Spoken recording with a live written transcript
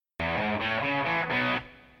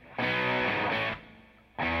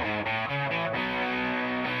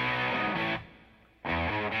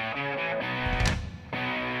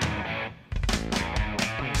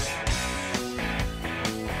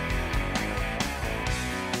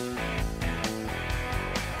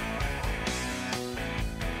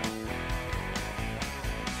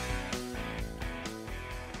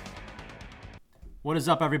What is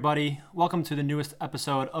up, everybody? Welcome to the newest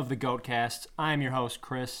episode of the Goatcast. I am your host,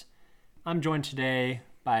 Chris. I'm joined today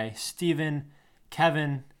by Steven,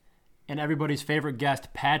 Kevin, and everybody's favorite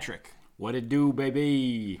guest, Patrick. What it do,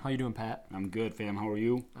 baby? How you doing, Pat? I'm good, fam. How are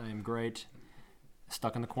you? I am great.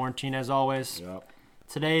 Stuck in the quarantine as always. Yep.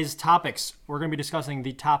 Today's topics, we're going to be discussing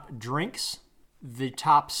the top drinks, the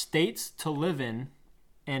top states to live in,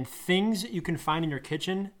 and things you can find in your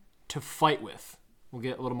kitchen to fight with. We'll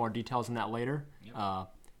get a little more details on that later. Yep.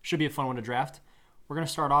 Should be a fun one to draft. We're going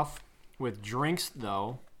to start off with drinks,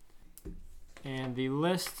 though. And the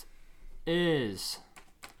list is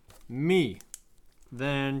me,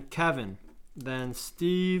 then Kevin, then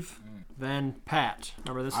Steve, then Pat.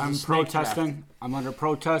 Remember, this is I'm a snake protesting. draft. I'm under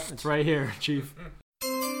protest. It's right here, Chief.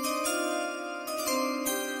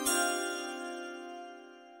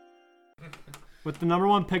 With the number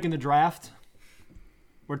one pick in the draft,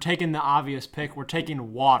 we're taking the obvious pick. We're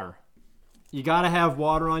taking water. You got to have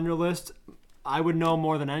water on your list. I would know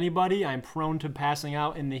more than anybody. I'm prone to passing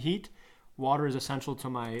out in the heat. Water is essential to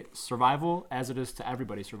my survival, as it is to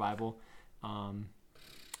everybody's survival.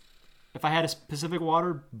 If I had a specific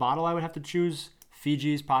water bottle, I would have to choose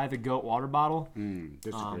Fiji's, probably the goat water bottle.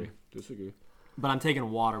 Disagree. But I'm taking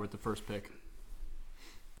water with the first pick.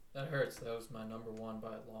 That hurts. That was my number one by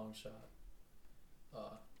a long shot.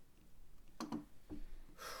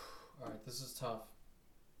 Alright, this is tough.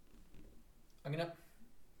 I'm gonna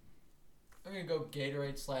go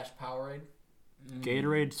Gatorade / Powerade.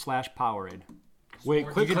 Gatorade / Powerade. Wait,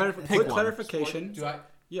 Sport- quick You can pick one. clarification. Do I?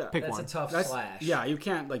 Yeah, Pick That's one. a tough that's slash. yeah. You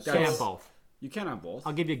can't like Can't that's have both. You can't have both.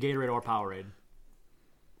 I'll give you Gatorade or Powerade.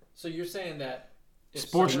 So you're saying that if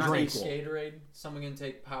Sports someone drinks. takes Gatorade, someone can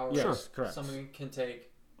take Powerade. Yes, Sure. correct. Someone can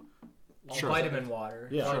take Sure. Vitamin water.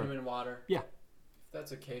 Yeah. vitamin water. Yeah. If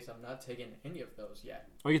that's the case, I'm not taking any of those yet.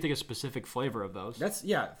 Or you can take a specific flavor of those. That's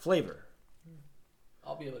flavor.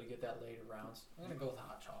 I'll be able to get that later rounds. I'm gonna go with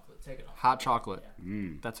hot chocolate. Take it off. Hot chocolate.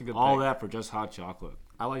 Yeah. That's a good All pick. that for just hot chocolate.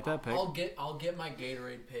 I like that pick. I'll get my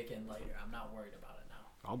Gatorade pick in later. I'm not worried about it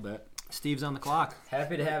now. I'll bet. Steve's on the clock.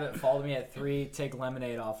 Happy to have it. Follow me at 3. Take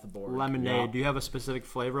lemonade off the board. Lemonade. Yeah. Do you have a specific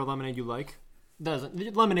flavor of lemonade you like?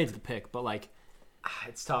 Lemonade's the pick, but like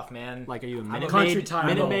It's tough, man. are you a I'm Minute Country Maid? Time.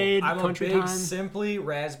 Minute Maid, I'm a Country big Time, Simply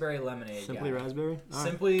raspberry lemonade Simply guy. Raspberry. All right.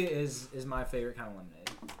 Simply is my favorite kind of lemonade.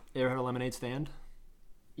 You ever had a lemonade stand?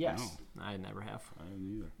 Yes. No. I never have. I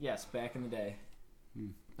don't either. Yes, back in the day.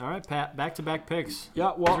 All right, Pat. Back-to-back picks.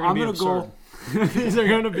 Yeah. These Well, are I'm be gonna go. absurd. These are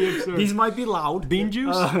going to be absurd. These might be loud. Bean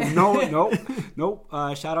juice? Nope.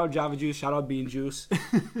 Shout out Java Juice. Shout out Bean Juice.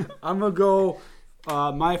 I'm gonna go.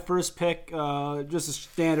 My first pick, just a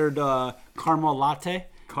standard caramel latte.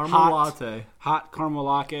 Caramel latte. Hot caramel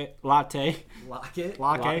latte. Lock it.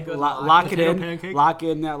 Latte. Lock it Potato in. pancake? Lock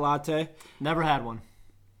in that latte. Never had one.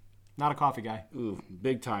 Not a coffee guy. Ooh,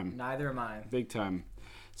 big time. Neither am I. Big time.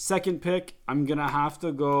 Second pick, I'm gonna have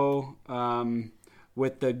to go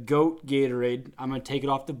with the GOAT Gatorade. I'm gonna take it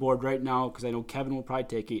off the board right now because I know Kevin will probably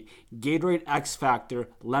take it. Gatorade X Factor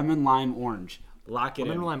Lemon Lime Orange. Lock it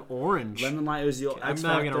Lemon in. lime orange. Lemon Lime is the I'm X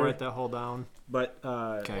not Factor. going to write that whole down. But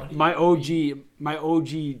Okay. my OG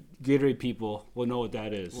Gatorade people will know what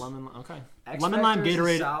that is. Okay. X Lemon lime Factor is a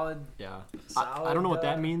Gatorade. Solid. Yeah. Solid, I don't know what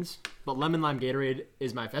that means, but lemon lime Gatorade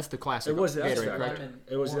is that's the classic. It was the X Gatorade, Factor. correct? Lemon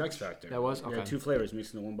It was the orange. X Factor. That was? Yeah, Okay. 2 flavors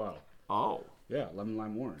mixed into one bottle. Oh, Yeah, lemon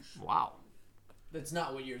lime orange. wow. That's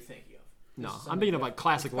not what you're thinking of. No, This is I'm something thinking of like different.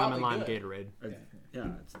 classic It's lemon probably lime good. Gatorade. Yeah,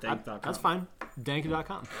 it's dank.com. That's fine.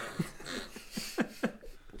 Danky.com.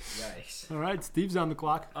 Yikes. All right, Steve's on the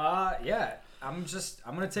clock. Yeah. I'm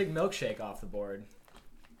gonna take milkshake off the board.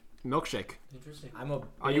 Milkshake. Interesting.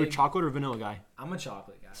 Are you a chocolate or vanilla guy? I'm a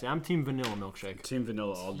chocolate guy. See, I'm team vanilla milkshake. Team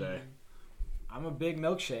vanilla all day. I'm a big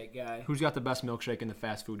milkshake guy. Who's got the best milkshake in the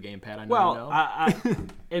fast food game, Pat? I know Well, you know. I,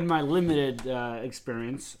 in my limited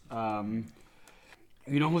experience,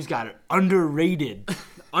 you know who's got it?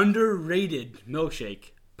 Underrated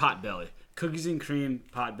milkshake, Potbelly. Cookies and cream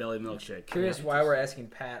Potbelly milkshake. Curious why we're asking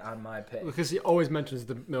Pat on my pick. Because he always mentions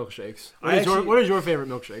the milkshakes. I What is your favorite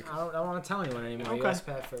milkshake? I don't want to tell anyone anymore. You Okay. ask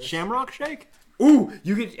Pat first. Shamrock shake? Ooh,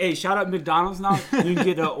 you get shout out McDonald's now. You can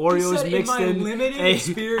get He Oreos said mixed in my in. limited Hey,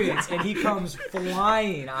 experience, and he comes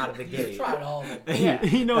flying out of the You gate. tried all of them. yeah.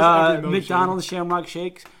 He knows every milkshake. McDonald's Shamrock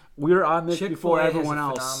shakes. We were on this before Chick-fil-A has everyone a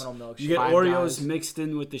else. phenomenal milkshake. You get Five Oreos Guys. mixed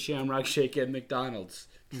in with the Shamrock Shake at McDonald's.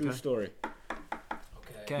 True Okay. story.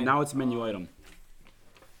 Okay. Now it's a menu item.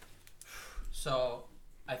 So,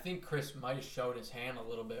 I think Chris might have showed his hand a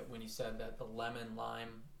little bit when he said that the lemon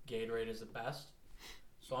lime Gatorade is the best.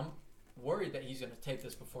 So I'm worried that he's going to take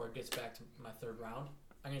this before it gets back to my third round.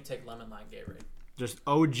 I'm going to take lemon lime Gatorade. Just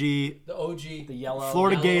OG The OG. The yellow.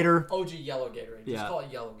 Florida yellow- Gator. OG yellow Gatorade. Just Yeah. call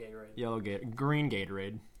it yellow Gatorade. yellow Gatorade, green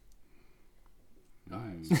Gatorade.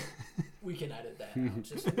 Nice. We can edit that out.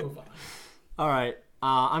 Just move on. All right.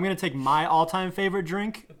 I'm going to take my all-time favorite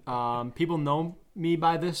drink. People know me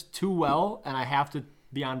by this too well, and I have to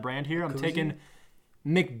be on brand here. I'm taking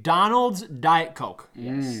McDonald's Diet Coke.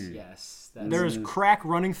 Yes. There is crack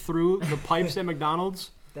running through the pipes at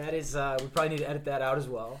McDonald's. That is. We probably need to edit that out as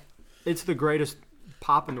well. It's the greatest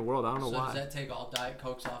pop in the world. I don't know So why. does that take all Diet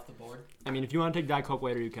Cokes off the board? I mean, if you want to take Diet Coke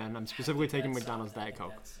later, you can. I'm specifically taking That's McDonald's soft. I Diet think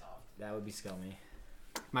Coke. that's soft. That would be scummy.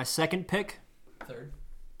 My second pick. Third.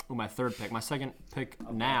 Oh, my third pick. My second pick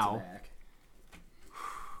I'll now. bounce it back.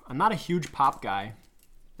 I'm not a huge pop guy.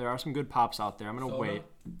 There are some good pops out there. I'm going to Soda? wait.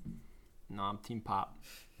 No, I'm team pop.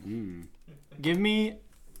 Give me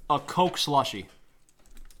a Coke slushy.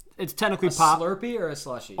 It's technically A pop Slurpee or a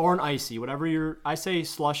slushy? or an icy, whatever you're. I say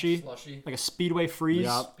slushy, Slushy. like a Speedway Freeze.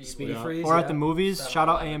 Yep. Speedy Yeah. Freeze. Or at yeah. the movies, 7-Eleven. shout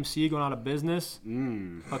out AMC going out of business.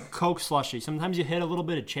 A Coke slushy. Sometimes you hit a little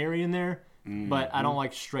bit of cherry in there, but I don't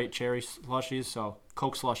like straight cherry slushies, so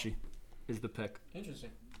Coke slushy is the pick.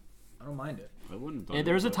 Interesting. I don't mind it. I wouldn't have done And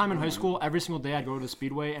there was a it, time in but high school, every single day I'd go to the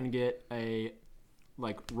Speedway and get a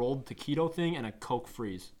rolled taquito thing and a Coke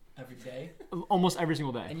freeze. Every day. Almost every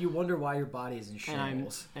single day. And you wonder why your body is in And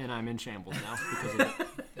shambles. I'm in shambles now because of it.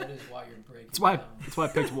 That is why you're breaking That's why I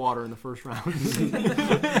picked water in the first round.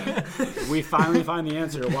 We finally find the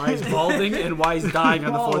answer. Why he's balding and why he's dying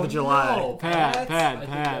on the 4th of July. No, Pat.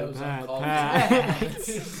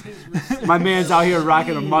 My man's out here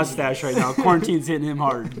rocking a mustache right now. Quarantine's hitting him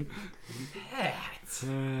hard.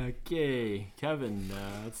 Okay, Kevin,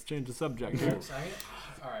 let's change the subject here.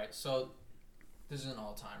 All right, so this is an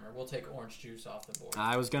all-timer. We'll take orange juice off the board.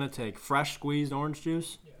 I was going to take fresh squeezed orange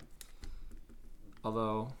juice. Yeah.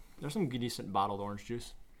 Although, there's some decent bottled orange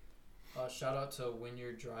juice. Shout out to when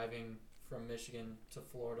you're driving from Michigan to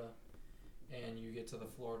Florida, and you get to the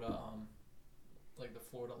Florida, like the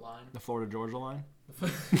Florida line. The Florida-Georgia line.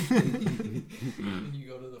 And you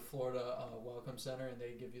go to the Florida Welcome Center, and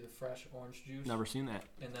they give you the fresh orange juice. Never seen that.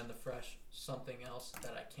 And then the fresh something else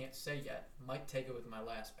that I can't say yet. Might take it with my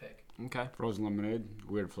last pick. Okay. Frozen lemonade,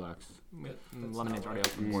 weird flex. That's Lemonade's not already what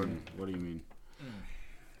up on the board. What do you mean?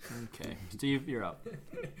 Okay. Steve, you're up.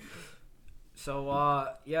 So,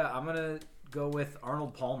 yeah, I'm going to go with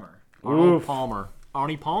Arnold Palmer. Arnold Palmer.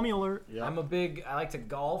 Arnie Palmy alert. Yeah. I like to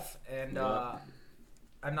golf, and a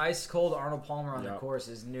nice cold Arnold Palmer on the Yep. course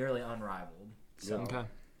is nearly unrivaled. So Okay.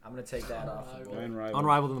 I'm going to take that off the board. Unrivaled.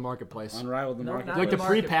 Unrivaled in the marketplace. Unrivaled in the No, market. not Like in the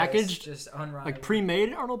marketplace, prepackaged? just unrivaled. Like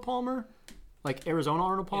pre-made Arnold Palmer? Like Arizona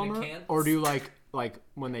Arnold Palmer? can? Or do you like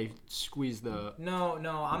when they squeeze the... No,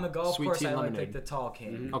 on the golf Sweet course, tea I like lemonade. the tall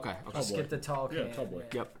can. Okay. I'll skip the tall can. Yeah, tall boy.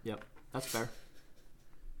 Yep. That's fair.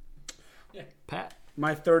 Yeah. Pat.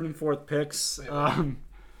 My third and fourth picks. Wait.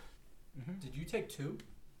 Did you take two?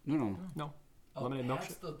 No. No. Oh, Lemonade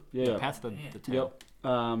Pat's milkshake? the Yeah. Pat's the Man. tail.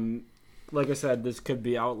 Yep. Like I said, this could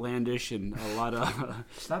be outlandish and a lot of.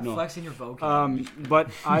 Stop No. flexing your vocab. But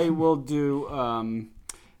I will do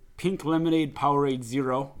pink lemonade Powerade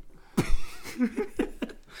Zero.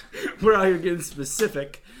 We're out here getting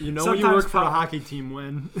specific. You know when you Sometimes work for a Pow- hockey team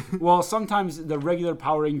when. Well, sometimes the regular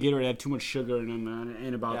Powerade and Gatorade have too much sugar in them, and it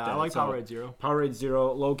ain't about Yeah, that. I like So, Powerade Zero. Powerade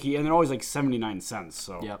Zero, low key, and they're always like 79 cents.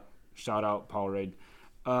 So Yep. shout out Powerade.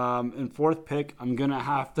 And fourth pick, I'm gonna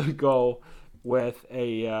have to go with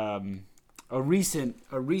a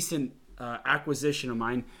recent acquisition of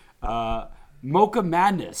mine, Mocha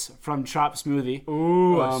Madness from Trop Smoothie.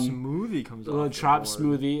 Ooh, a smoothie comes A off little the Trop board.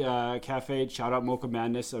 Smoothie Cafe. Shout out Mocha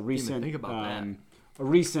Madness. A recent think about that. a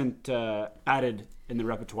recent added in the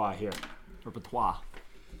repertoire here. Repertoire.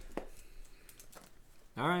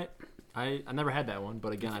 All right. I never had that one,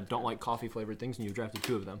 but again, I don't like coffee flavored things, and you've drafted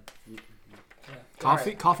two of them. yeah.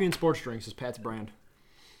 Coffee and sports drinks is Pat's brand.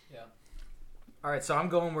 Yeah. All right, so I'm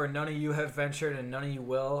going where none of you have ventured and none of you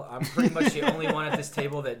will. I'm pretty much the only one at this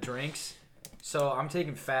table that drinks. So I'm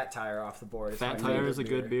taking Fat Tire off the board. It's Fat my Tire favorite is a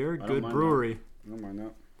good beer, don't good mind brewery. I don't mind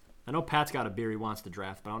that. I know Pat's got a beer he wants to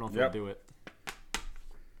draft, but I don't know if Yep. he'll do it.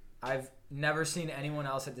 I've never seen anyone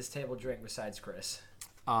else at this table drink besides Chris.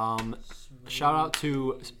 Shout out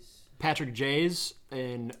to Patrick Jays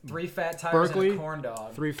in 3 Fat Tires Berkeley, and a corn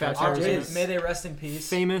dog. 3 Fat Our Tires. days, may they rest in peace.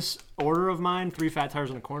 Famous order of mine, 3 Fat Tires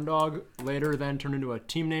and a corn dog. Later then turned into a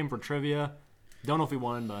team name for trivia. Don't know if he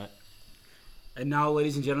won, but And now,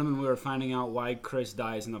 ladies and gentlemen, we are finding out why Chris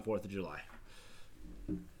dies on the 4th of July.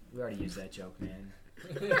 We already used that joke, man.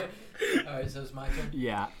 All right, so it's my turn.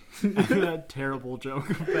 yeah. That terrible joke.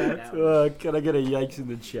 That- Can I get a yikes in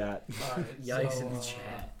the chat? All right, Yikes so, in the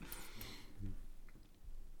chat.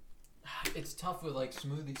 it's tough with like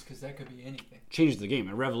smoothies because that could be anything. Changes the game.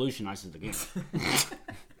 It revolutionizes the game.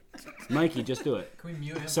 Mikey, just do it. Can we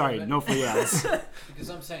mute him? Sorry, for a no minute? for yes. Because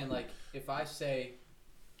I'm saying like if I say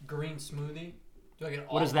green smoothie, do I get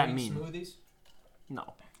all What does that green mean? smoothies?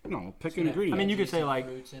 No. No, pick It's an gonna have ingredient. I mean, you could veggies say and like.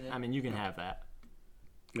 fruits in it. I mean, you can have that.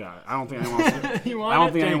 Yeah, I don't think anyone else. You I want don't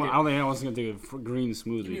it? think Take anyone. it. I don't think anyone's gonna do a green Give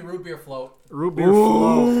me smoothie. root beer float. Root beer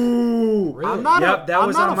float. Really? I'm not Yep, a, that I'm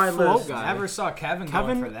was not on a my float list. guy. Never saw Kevin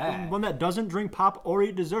Kevin, going for that. one that doesn't drink pop or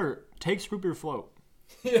eat dessert, takes root beer float.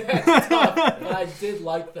 Yeah, it's tough, but I did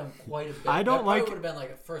like them quite a bit. I don't that like- would have been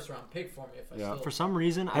like a first round pick for me if I Yeah. still. For some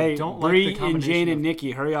reason, Hey, I don't Bree like the and combination Jane of- and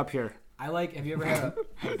Nikki, hurry up here. I like. Have you ever had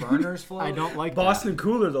a Burners float? I don't like Boston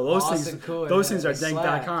Cooler though. Those Boston things. Cooler, those yeah, things are they dank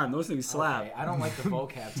slap. .com. Those things slap. Okay, I don't like the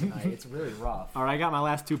vocab tonight. It's really rough. That. All right, I got my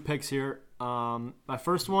last two picks here. My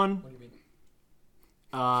first one, What do you mean?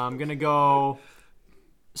 I'm gonna go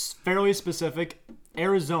fairly specific.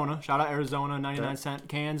 Arizona, shout out Arizona, 99-cent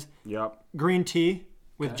cans, Yep. green tea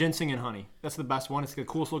with Okay. ginseng and honey. That's the best one. It's the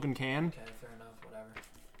coolest looking can. Okay, fair enough. Whatever.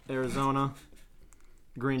 Arizona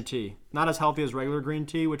green tea. Not as healthy as regular green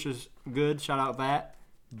tea, which is good. Shout out that.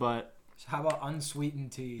 But So how about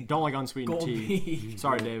unsweetened tea? don't like unsweetened Gold tea. tea.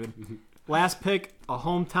 Sorry, David. Last pick, a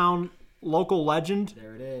hometown local legend,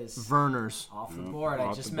 There it is. Verner's. Off the Yep, board. I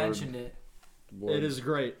off just the board. mentioned it. It is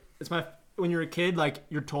great. It's my when you're a kid, like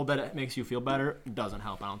you're told that it makes you feel better. It doesn't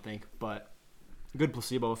help, I don't think, but good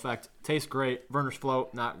placebo effect. Tastes great. Verner's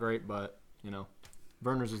float, not great, but you know,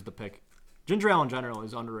 Verner's is the pick. Ginger ale in general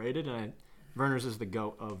is underrated, and Verner's is the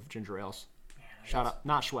goat of ginger ales. Man, Shout out,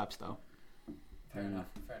 not Schweppes though, Fair enough.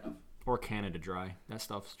 Fair enough. or Canada Dry. That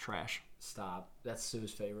stuff's trash. Stop. That's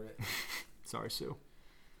Sue's favorite. Sorry, Sue.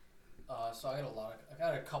 So I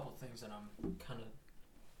got a couple things that I'm kind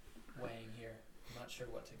of weighing here. I'm not sure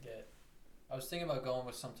what to get. I was thinking about going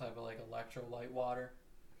with some type of like electrolyte water.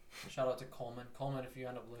 Shout out to Coleman. Coleman, if you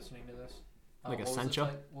end up listening to this. Like what was the Essentia?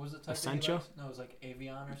 type- What was the type? that he Essentia? likes? No, it was like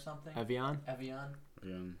Avion or something. Evian. Evian.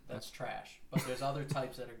 Yeah. That's trash. But there's other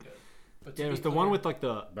types that are good. But to Yeah, be there's the clear- one with like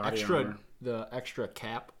the Body extra, armor.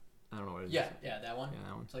 cap. I don't know what it is. Yeah, that one. Yeah,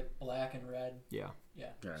 that one. It's like black and red. Yeah. Yeah.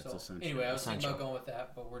 Yeah, it's so Essentia. anyway, I was thinking Essentia. about going with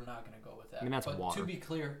that, but we're not going to go with that. I mean, that's but water. to be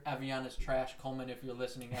clear, Evian is trash. Coleman, if you're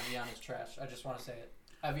listening, Evian is trash. I just want to say it.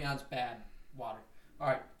 Evian's bad water. All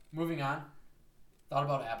right, moving on. Thought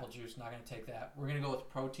about apple juice. Not going to take that. We're going to go with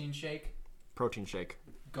protein shake. Protein shake.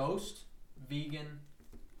 Ghost, vegan,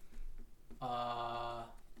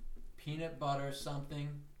 peanut butter something,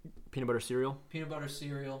 Peanut butter cereal. peanut butter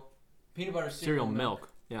cereal, peanut butter Cereal milk.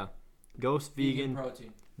 Yeah. Ghost vegan.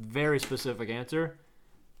 protein. Very specific answer.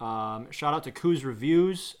 Shout out to Coos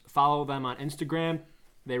Reviews. Follow them on Instagram.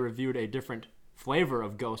 They reviewed a different flavor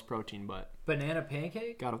of Ghost protein, but Banana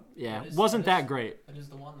pancake? That is- wasn't that that is- great. That is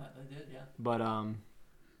the one that they did. Yeah, But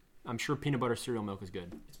I'm sure peanut butter cereal milk is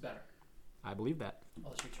good. it's better. I believe that. I'll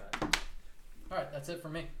let you try it. All right, that's it for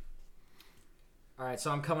me. All right,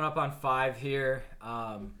 so I'm coming up on 5 here.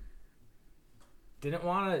 Didn't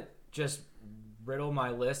want to just riddle my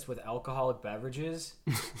list with alcoholic beverages.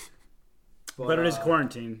 But it is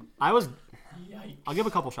quarantine. I'll Yikes. give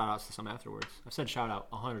a couple shout outs to some afterwards. I've said shout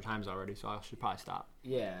out 100 times already, so I should probably stop.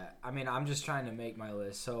 Yeah, I mean, I'm just trying to make my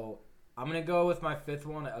list. So I'm going to go with my 5th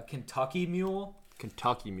one, a Kentucky Mule.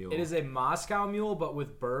 Kentucky Mule. It is a Moscow Mule, but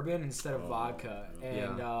with bourbon instead of vodka.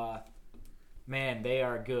 And, man, they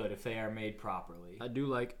are good if they are made properly. I do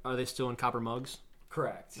like. Are they still in copper mugs?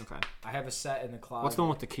 Correct. Okay. I have a set in the closet. What's the one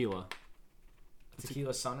with tequila?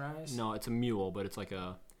 Tequila Sunrise? No, it's a mule, but it's like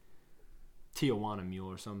a Tijuana mule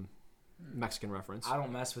or some Mexican reference. I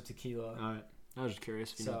don't mess with tequila. All right. I was just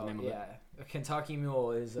curious if you know the So, name of yeah, a Kentucky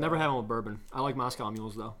Mule is... it. Never had one with bourbon. I like Moscow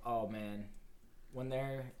mules though. Oh, man. When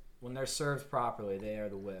they're served properly, they are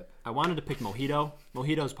the whip. I wanted to pick mojito.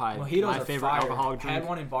 Mojito's probably Mojitos my are favorite fire. alcoholic drink. Had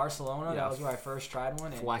one in Barcelona. Yeah. That was where I first tried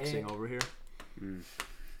one. And Flexing it over here.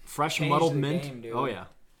 Fresh changed muddled the mint. game, dude. Oh yeah.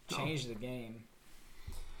 changed the game.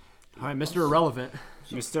 All right, Mr. Irrelevant.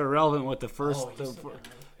 Mr. Irrelevant with the first Oh, you still got another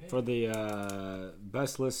pick. for the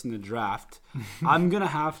best list in the draft. I'm gonna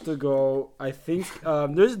have to go. I think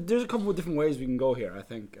there's a couple of different ways we can go here. I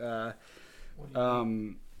think. What do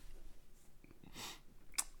you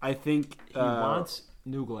I think He wants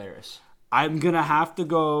New Glarus. I'm gonna have to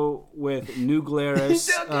go with New Glarus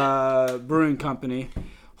Brewing Company,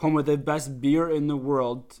 home of the best beer in the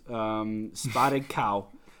world, Spotted Cow.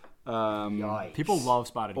 People love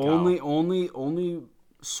Spotted Cow. Only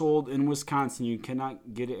sold in Wisconsin. You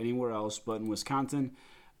cannot get it anywhere else but in Wisconsin.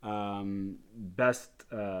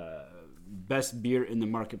 Best beer in the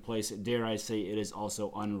marketplace. Dare I say it is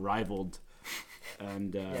also unrivaled.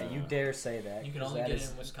 And Yeah, you dare say that. You can 'cause only that get it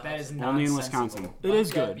is- in Wisconsin. That is Only in nonsensical. Wisconsin. It is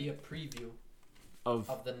Let that good. be a preview Of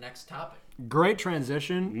of the next topic. great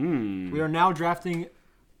transition. We are now drafting.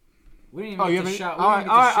 We didn't even Oh, you get the haven't. shout. All right,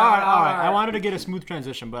 all right. I out. wanted to get a smooth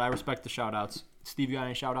transition, but I respect the shout outs. Steve, you got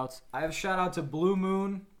any shout outs? I have a shout out to Blue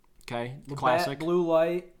Moon, Okay, Labatt classic. Blue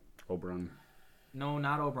Light. Oberon. No,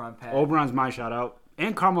 not Oberon, Pat. Oberon's my shout out.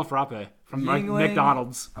 And caramel frappe from Yingling.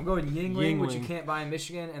 McDonald's. I'm going Yingling, which you Yingling. can't buy in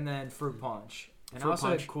Michigan, and then Fruit Punch. And Fruit I also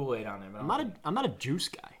Punch. had Kool-Aid on there. But I'm not a juice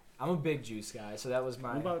guy. I'm a big juice guy, so that was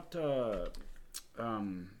my. What about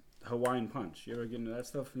Hawaiian Punch? You ever get into that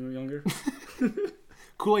stuff when you were younger?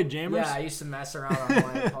 Kool-Aid Jammers. Yeah, I used to mess around on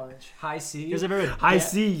Hawaiian Punch. High C. You guys ever had I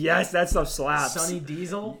see. Yes, that stuff slaps. Sunny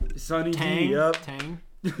Diesel. Sunny Tang? D. Yep. Tang.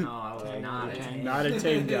 No, I was not a Tang. Tang. Not a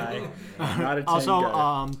Tang guy. Not a Tang Also,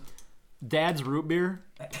 guy. Dad's root beer.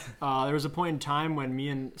 There was a point in time when me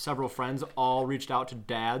and several friends all reached out to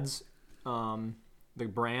Dad's, the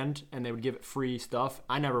brand, and they would give it free stuff.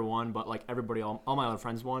 I never won, but like everybody, all my other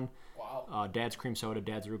friends won. Wow. Dad's cream soda,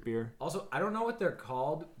 Dad's root beer. Also, I don't know what they're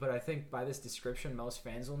called, but I think by this description, most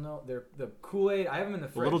fans will know. They're the Kool-Aid. I have them in the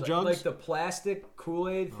fridge. little jugs? Like the plastic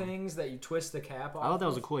Kool-Aid things that you twist the cap off. I thought that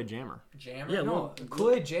was a of. Kool-Aid Jammer. Jammer? Yeah, No, well,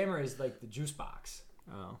 Kool-Aid Jammer is like the juice box.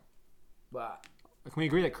 Oh. But Can we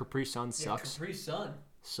agree that Capri Sun Yeah, sucks? Capri Sun.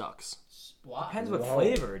 Sucks. Wow. depends what Whoa.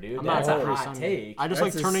 flavor, dude. I'm not That's a a Capri hot Sun guy. take. I just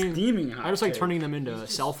That's like a turning. steaming hot I just like take. turning them into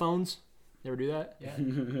Jesus. cell phones. You ever do that? Yeah.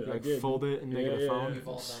 Like did. fold it and make it a Yeah, phone. We've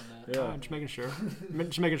all done that. Yeah. Just making sure.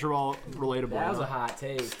 Just making sure we're all relatable. That was you a know? hot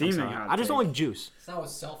take. Steaming Sorry. hot I just don't take. like juice. It's not what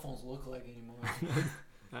cell phones look like anymore.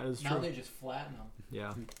 That is Now true. they just flatten them.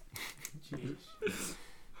 Yeah. Jeez.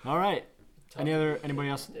 All right. Tough Anybody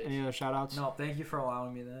else? days. Any other shout outs? No, thank you for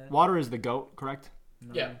allowing me that. Water is the goat, correct?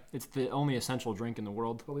 No. Yeah. It's the only essential drink in the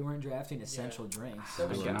world. But we weren't drafting essential drinks. That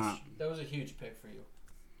was, I a, guess. that was a huge pick for you.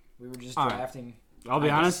 We were just All right. drafting. I'll be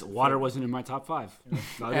I honest, just- water wasn't in my top 5.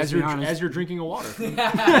 I'll As just be you're honest. drinking a water.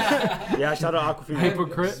 Yeah, shout out Aquafina.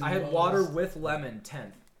 Hypocrite. I had water with lemon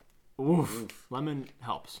 10th. Oof. Lemon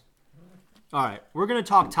helps. All right, we're gonna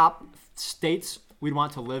talk top states we'd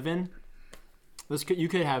want to live in. You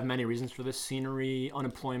could have many reasons for this: scenery,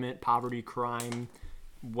 unemployment, poverty, crime,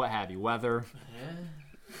 what have you, weather.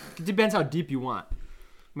 It depends how deep you want.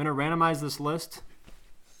 I'm gonna randomize this list.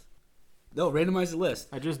 No, randomize the list.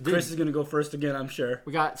 I just did. Chris is going to go first again, I'm sure.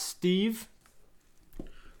 We got Steve.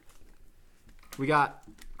 We got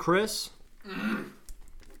Chris.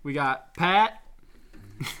 We got Pat.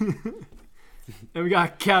 And we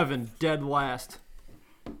got Kevin, dead last.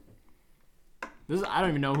 I don't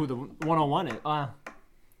even know who the 101 is. All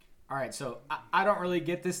right, so I don't really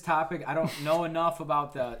get this topic. I don't know enough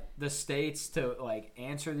about the states to like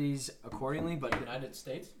answer these accordingly, but United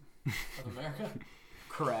States of America.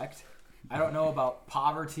 correct. I don't know about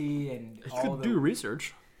poverty and You all could the do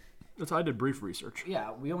research. That's I did brief research.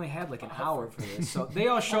 Yeah, we only had like an hour for this. So they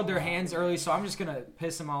all showed their hands early, so I'm just going to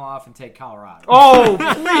piss them all off and take Colorado. Oh,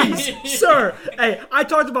 please, sir. Hey, I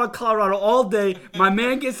talked about Colorado all day. My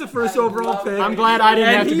man gets the first overall pick. I'm glad I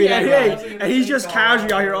didn't have to be that guy. And he's just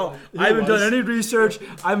casually out here. Oh, I haven't done any research.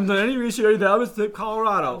 I haven't done any research. I was pick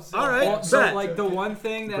Colorado. All right, Well, so bet. like the one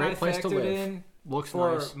thing that Great I place to factored live. in Looks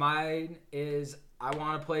for nice. mine is I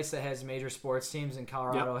want a place that has major sports teams, and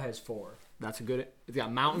Colorado has 4. That's a good. It's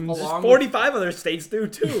got mountains. Along 45 other states do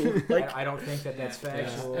too. Like, I don't think that that's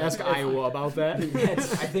factual. Ask Iowa about that.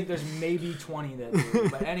 I think there's maybe 20 that do.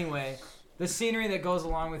 But anyway, the scenery that goes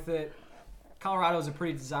along with it, Colorado is a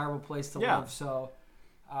pretty desirable place to Yeah. live. So,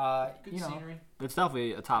 Good you know, scenery. It's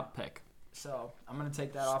definitely a top pick. so I'm gonna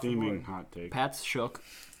take that off the steaming board. hot take. Pat's shook.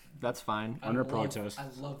 That's fine. Under love- protest. I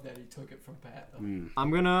love that he took it from Pat. Though. I'm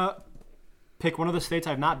gonna pick one of the states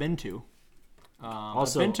I've not been to.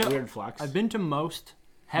 Also, I've been to, weird flex. I've been to most.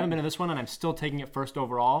 Haven't been to this one, and I'm still taking it first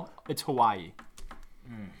overall. It's Hawaii.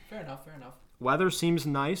 Fair enough. Fair enough. Weather seems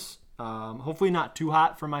nice. Hopefully not too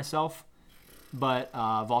hot for myself, but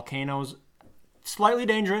volcanoes slightly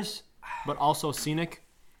dangerous, but also scenic.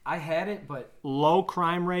 I had it, but Low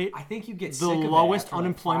crime rate. I think you get The sick of it lowest after, like,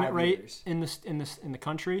 unemployment 5 rate years. in the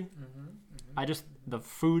country. The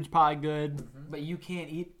food's probably good. But you can't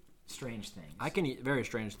eat strange things. I can eat very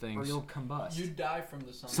strange or things. you'll combust. You die from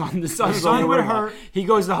the sun. The sun's sun only would worried about- hurt. He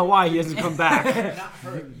goes to Hawaii. He doesn't come back. Not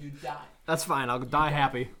hurt. You die. That's fine. I'll die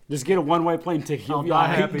happy. Just get a one-way plane ticket. You'll I'll be die all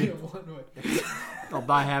right. happy. One way. I'll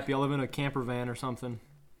die happy. I'll live in a camper van or something.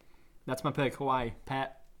 That's my pick. Hawaii.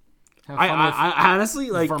 Pat. Have I fun with honestly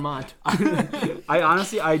like. Vermont. I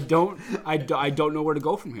don't know where to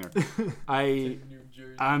go from here. New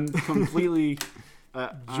Jersey. I'm completely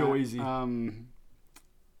Joyzy.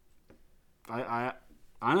 I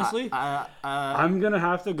honestly, I'm gonna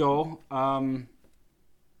have to go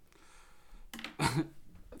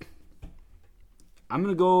I'm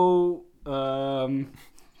gonna go.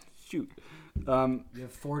 Shoot. You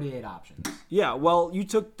have 48 options. Yeah. Well, you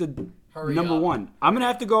took the Hurry number up. one. I'm gonna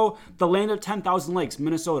have to go the land of 10,000 lakes,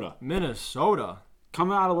 Minnesota. Minnesota.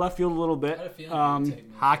 Coming out of left field a little I had a bit. feeling you would take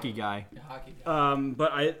Minnesota. Hockey guy. Yeah, hockey guy.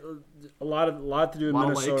 But a lot to do in Lot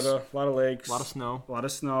of Minnesota. A lot of lakes. A lot of snow. A lot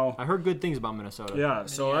of snow. I heard good things about Minnesota. Yeah.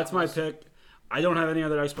 So that's my Minneapolis. pick. I don't have any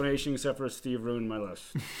other explanation except for Steve ruined my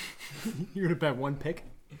list. You're gonna bet one pick.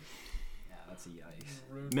 Yeah, that's a yikes.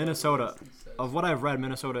 Rude Minnesota. He says. Of what I've read,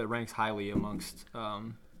 Minnesota ranks highly amongst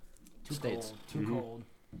Too states. cold. Too cold.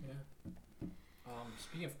 Yeah.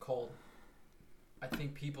 Speaking of cold, I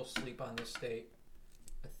think people sleep on this state.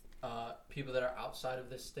 People that are outside of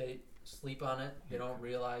this state sleep on it. They don't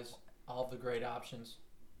realize all of the great options.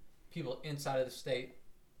 People inside of the state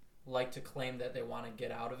like to claim that they want to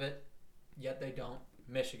get out of it, yet they don't.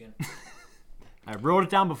 Michigan. I wrote it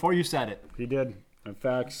down before you said it. He did. And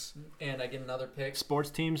facts. And I get another pick. Sports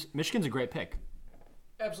teams. Michigan's a great pick.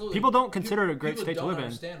 Absolutely. People don't consider it a great People state to don't live in.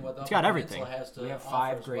 understand what the It's got Upper everything. Peninsula has to We have offer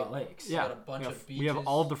 5 as Great well. Lakes. It's Yeah, got a bunch of we have beaches.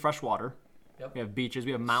 all of the fresh water. Yep. We have beaches.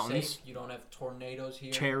 We have mountains, Safe. You don't have tornadoes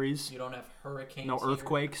here. cherries. You don't have hurricanes. No here.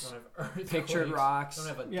 earthquakes. You don't have earthquakes. Pictured rocks. You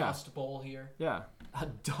don't have a Yeah. dust bowl here. Yeah, A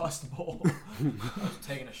dust bowl. I was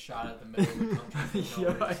taking a shot at the middle of the country. For no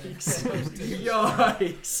reason. Yikes. I was taking a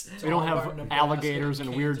Yikes. To We don't all of have our Nebraska alligators and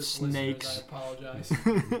and weird Kansas listeners, snakes. I apologize.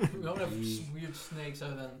 We don't have weird snakes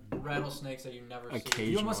other than rattlesnakes that you never see.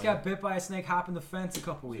 Occasionally. You almost got bit by a snake hopping the fence a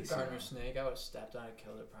couple weeks ago. Gardner snake. I would have stepped on it,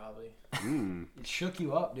 killed it probably. It shook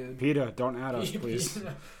you up, dude. PETA, don't add us, please.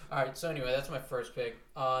 All right. So anyway, that's my first pick.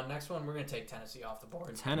 Next one, we're gonna take Tennessee off the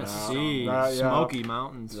board. Tennessee, Yeah. Smoky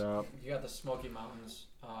Mountains, Yeah. You got the Smoky Mountains,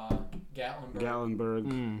 Gatlinburg,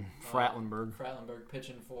 Gatlinburg. Fratlenburg. Fratlenburg,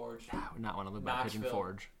 Pigeon Forge. I would not want to live by Pigeon Knoxville.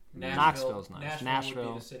 Forge. Nashville, Knoxville's nice. Nashville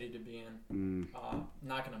would be the city to be in.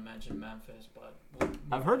 Not going to mention Memphis, but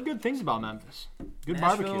I've heard good things about Memphis. Good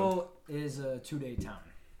Nashville is a 2-day town.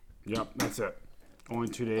 Yep, that's it. Only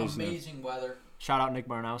 2 days. amazing weather. Shout out Nick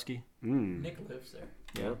Baranowski. Nick lives there.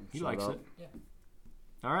 Yeah, Yep, he shout likes out. it. Yeah.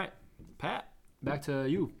 All right, Pat, back to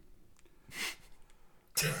you.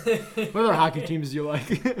 What other hockey teams do you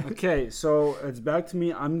like? Okay, so it's back to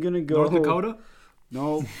me. I'm gonna go North Dakota?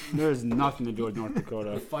 No, there's nothing to do with North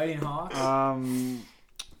Dakota. Fighting Hawks. I'm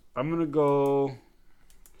gonna go.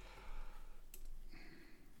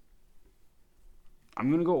 I'm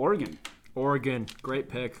gonna go Oregon Oregon, great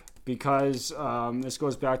pick. because this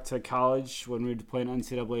goes back to college when we were playing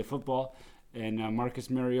NCAA football, and Marcus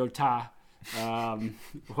Mariota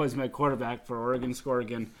was my quarterback for Oregon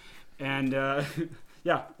Scorpion, and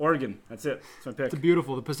yeah, Oregon. That's it. That's my pick. It's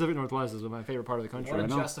beautiful. The Pacific Northwest is my favorite part of the country. What a I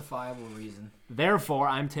know. justifiable reason. Therefore,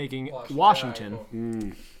 I'm taking Washington. Washington. All right,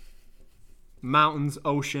 cool. Mountains,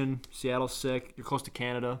 ocean, Seattle's sick. You're close to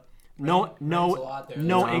Canada. No, Rains a no, lot there.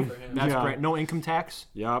 no. That's in- good for him. That's Yeah. great. No income tax.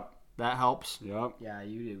 Yep. That helps. Yep. Yeah,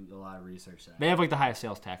 you do a lot of research there. They have like the highest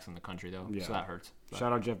sales tax in the country though, Yeah. so that hurts. But,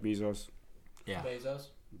 Shout out Jeff Bezos. yeah. Bezos.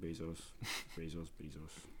 Bezos.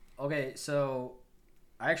 Okay, so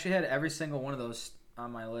I actually had every single one of those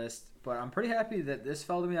on my list, but I'm pretty happy that this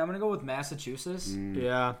fell to me. I'm going to go with Massachusetts.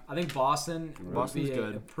 Yeah. I think Boston Boston's would be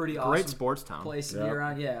good. a pretty Great awesome sports town. place to Yeah. be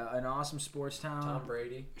around. Yeah, an awesome sports town. Tom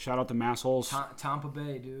Brady. Shout out to Massholes. Tampa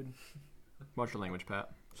Bay, dude. Watch your language,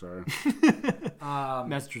 Pat. Sorry.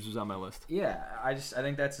 Massachusetts is on my list. Yeah, I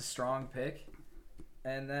think that's a strong pick.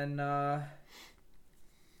 And then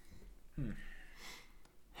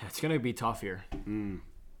Yeah, it's gonna be tough here.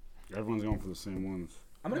 Everyone's going for the same ones.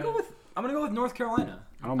 I'm gonna go with North Carolina.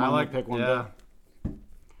 I don't mind like to pick one. Yeah.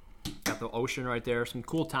 Got the ocean right there. Some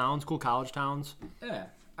cool towns, cool college towns. Yeah,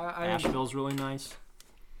 I Asheville's really nice.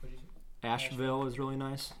 What'd you say? Asheville is really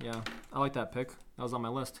nice. Yeah, I like that pick. That was on my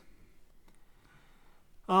list.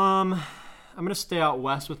 I'm gonna stay out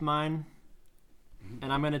west with mine,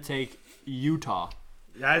 and I'm gonna take Utah.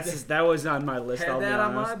 That was on my list. I'll had be that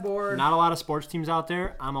on honest. my board. Not a lot of sports teams out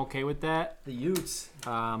there. I'm okay with that. The Utes.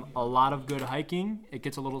 A lot of good hiking. It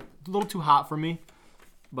gets a little too hot for me,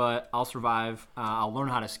 but I'll survive. I'll learn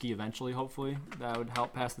how to ski eventually. Hopefully, that would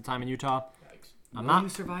help pass the time in Utah. Yikes. I'm Will you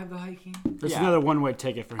not. survive the hiking? There's Yeah. another one-way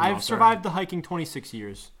ticket for him. I've out there. survived the hiking 26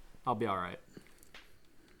 years. I'll be all right.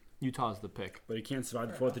 Utah's the pick. But he can't survive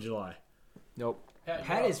the 4th of July. Nope.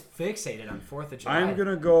 Pat is fixated on 4th of July. I'm going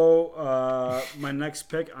to go, my next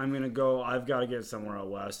pick, I've got to get somewhere out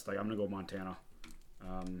west. Like, I'm going to go Montana.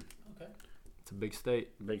 Okay. It's a big state.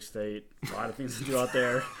 Big state. A lot of things to do out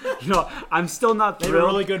there. I'm still not They thrilled. have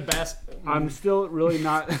a really good best. I'm still really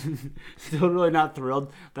not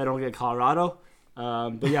thrilled that I don't get Colorado.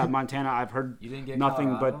 But yeah, Montana, I've heard You didn't get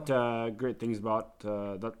nothing Colorado? but great things about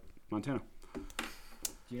Montana.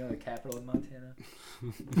 Do you know the capital of Montana?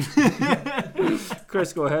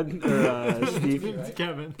 Chris, go ahead. Or Steve. Right?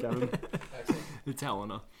 Kevin. Excellent. It's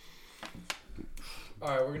Helena. All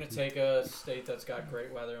right, we're gonna take a state that's got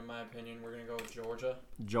great weather, in my opinion. We're gonna go with Georgia.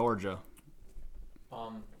 Georgia.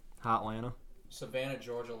 Um, Hot Atlanta. Savannah,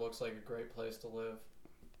 Georgia looks like a great place to live.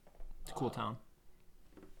 It's a cool town.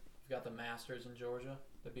 We've got the Masters in Georgia.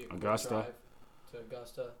 That'd be a quick Augusta. drive to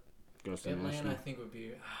Augusta. Goes to Atlanta, National. I think would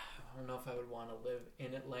be. I don't know if I would want to live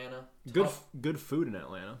in Atlanta. Good Tough, good food in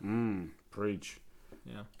Atlanta. Preach.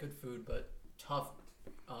 Yeah. good food, but tough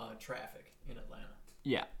traffic in Atlanta.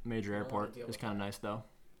 Yeah. Major don't wanna airport. deal It's with kind of nice though.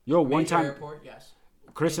 Yo, one Major time, airport, yes.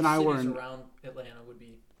 Chris and I were cities in around Atlanta would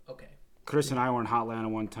be okay. Chris and I were in Hotlanta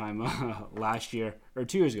one time last year or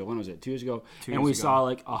 2 years ago. When was it? 2 years ago. 2 And years we ago. saw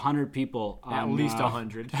like 100 people. At on, least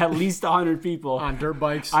 100. At least 100 people On dirt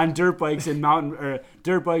bikes. on dirt bikes and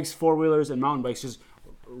dirt bikes, 4-wheelers, and mountain bikes just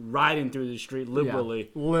riding through the street liberally.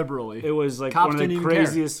 Yeah, liberally. It was like Cops one of didn't the even care.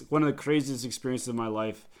 craziest experiences of my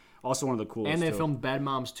life. Also one of the coolest. And they too. filmed Bad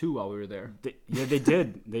Moms 2 while we were there. Yeah, they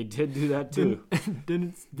did. They did do that too.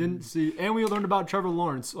 Didn't see. And we learned about Trevor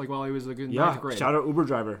Lawrence like while he was like in Yeah. ninth grade. Shout out Uber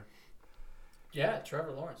driver. Yeah,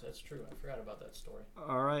 Trevor Lawrence. That's true. I forgot about that story.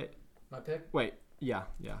 All right. My pick. Wait. Yeah.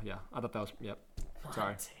 I thought that was. Yep.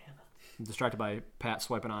 Sorry. Montana. I'm distracted by Pat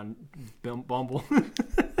swiping on Bumble.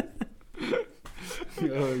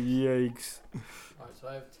 Oh yikes! All right, so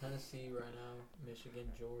I have Tennessee right now, Michigan,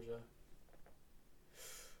 Georgia.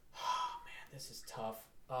 Oh man, this is tough.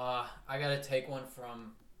 I gotta take one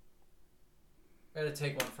from.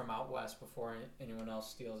 Out west before anyone else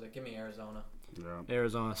steals it. Give me Arizona. Yeah.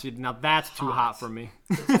 Arizona. See, now that's too hot for me.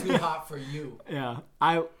 It's too hot for you. Yeah.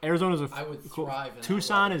 Arizona's I would cool. thrive in that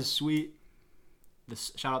Tucson weather. is sweet.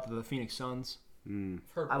 Shout out to the Phoenix Suns. I've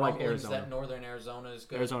heard I like rumblings Arizona. that northern Arizona is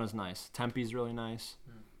good. Arizona's nice. Tempe's really nice.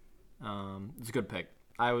 It's a good pick.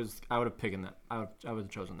 I would have picked that. I would have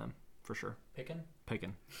chosen them for sure. Picking?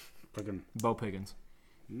 Picking. Fucking Bo Pickens.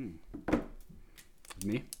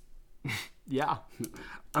 me. Yeah.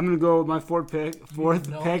 I'm gonna go with my fourth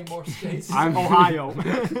No pick. more states. I'm Ohio.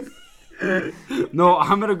 No,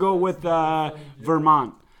 I'm gonna go with Vermont.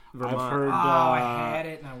 Vermont. I've heard. I had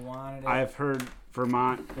it and I wanted it. I've heard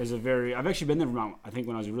Vermont is a very. I've actually been to Vermont. I think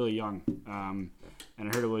when I was really young, and I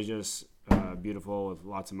heard it was just beautiful with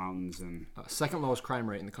lots of mountains and. Second lowest crime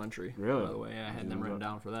rate in the country. Really? By the way, I had them written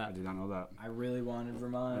down for I that. did not know that. I really wanted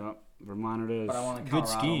Vermont, Yep, Vermont it is. but I wanted Good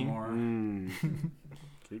Colorado skiing. more.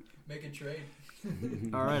 Make a trade.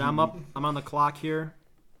 All right, I'm up. I'm on the clock here.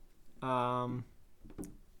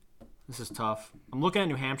 This is tough. I'm looking at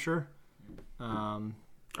New Hampshire.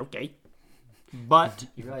 Okay. But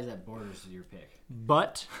You realize that borders is your pick.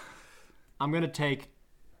 I'm gonna take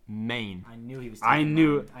Maine. I knew he was. I taking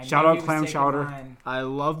knew mine. it. I Shout knew out he was clam taking chowder. mine. I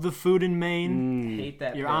love the food in Maine. Hate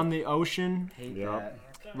that. You're pick. on the ocean. Hate Yep.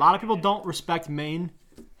 that. A lot of people don't respect Maine.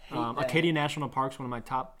 Hate that. Acadia National Park's one of my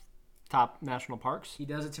top national parks. He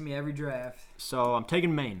does it to me every draft. So I'm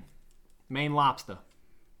taking Maine. Maine lobster.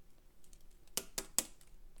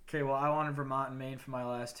 Okay, well, I wanted Vermont and Maine for my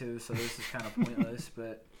last two, so this is kind of pointless.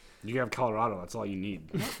 But You have Colorado. That's all you need.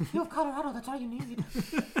 you have Colorado. That's all you need.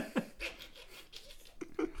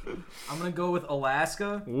 I'm gonna go with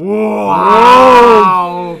Alaska. Whoa!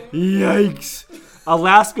 Wow! Yikes!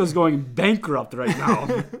 Alaska's going bankrupt right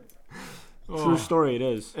now. True story, it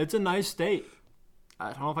is. It's a nice state.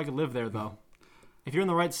 I don't know if I could live there though. If you're in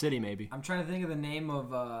the right city, maybe. I'm trying to think of the name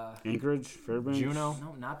of. Anchorage, Fairbanks, Juneau.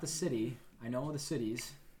 No, not the city. I know the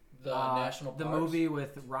cities. The national The parks. movie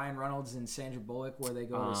with Ryan Reynolds and Sandra Bullock where they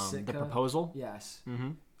go to Sitka. The Proposal. Yes.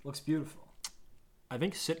 Mm-hmm. Looks beautiful. I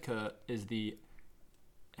think Sitka has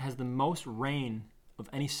the most rain of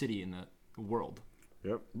any city in the world.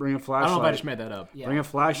 Yep. Bring a I don't flashlight. know if I just made that up. Yeah. Bring a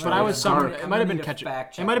flashlight. But I was It's somewhere. dark. It might have been I'm gonna need a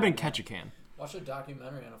fact check It might have been on that. Ketchikan. Watched a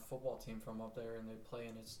documentary on a football team from up there, and they play,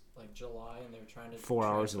 and it's like July, and they're trying to 4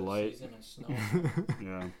 hours of transfer the light. season and snow.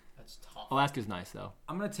 Yeah. That's tough. Alaska's nice though.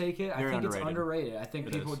 I'm gonna take it. Very I think it's underrated. underrated. I think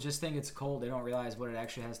It people is. just think it's cold. They don't realize what it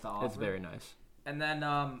actually has to offer. It's very nice. And then,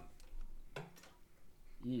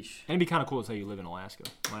 yeesh. And it'd be kind of cool to say you live in Alaska.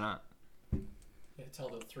 Why not? Yeah, tell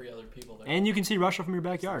the 3 other people that. And you can see Russia from your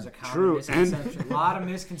There's backyard. a common True, misconception. A lot of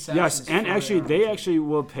misconceptions. Yes, and for actually, their they own. actually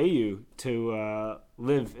will pay you to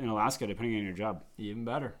live in Alaska, depending on your job. Even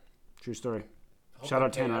better. True story. Hope shout they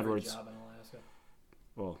out pay Tanner every Edwards. job in Alaska.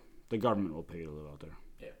 Well, the government will pay you to live out there.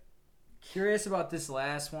 Curious about this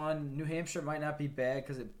last one. New Hampshire might not be bad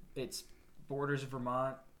because it's borders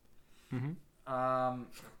Vermont. Mm-hmm.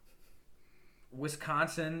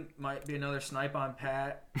 Wisconsin might be another snipe on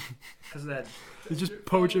Pat because of that It's just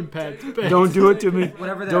poaching pets. Don't do it to me.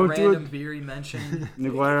 whatever that Don't do random it. beer he mentioned.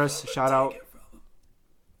 Nigueras, shout out.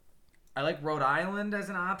 I like Rhode Island as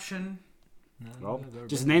an option. Well,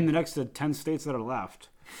 just name the next 10 states that are left.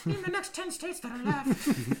 In the next 10 states that are left.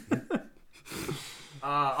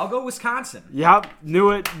 I'll go Wisconsin. Yep,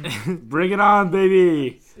 knew it. Bring it on,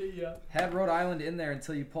 baby. See ya. Had Rhode Island in there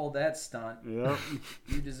until you pulled that stunt. Yep.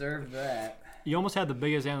 You deserved that. You almost had the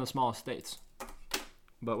biggest and the smallest states,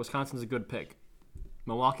 but Wisconsin's a good pick.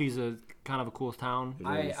 Milwaukee's a kind of a cool town.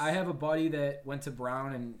 It is. I have a buddy that went to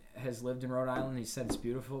Brown and has lived in Rhode Island. He said it's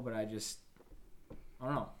beautiful, but I don't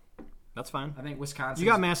know. That's fine. I think Wisconsin.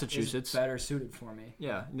 You got Massachusetts. Is better suited for me.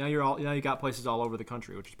 Yeah, now you got places all over the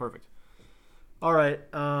country, which is perfect. All right,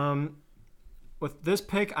 with this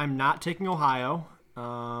pick, I'm not taking Ohio.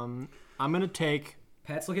 I'm gonna take.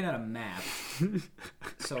 Pat's looking at a map,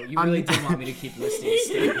 so you really did want me to keep listing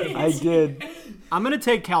states. I did. I'm gonna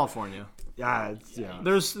take California. Yeah.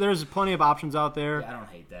 There's plenty of options out there. Yeah, I don't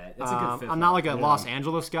hate that. It's a good fit. I'm not like a Los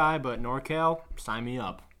Angeles guy, but NorCal, sign me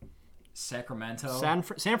up. Sacramento.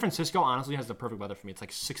 San Francisco honestly has the perfect weather for me. It's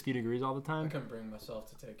like 60 degrees all the I time. couldn't bring myself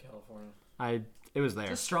to take California. It was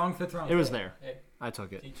there. It's a strong fifth round. It was pick. there. Hey, I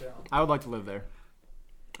took it. teach your own. I would like to live there.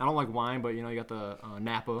 I don't like wine, but you got the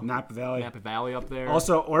Napa Valley. Napa Valley up there.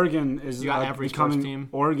 Also, Oregon is You got every sports becoming. team.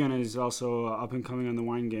 Oregon is also up and coming on the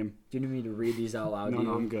wine game. Do you need me to read these out loud? No,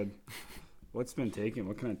 I'm good. What's been taken?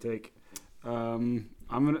 What can I take? I'm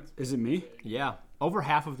gonna. Is it me? Yeah, over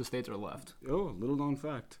half of the states are left. Oh, little known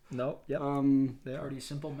fact. No, yep. They are. Pretty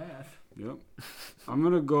simple math. Yep. I'm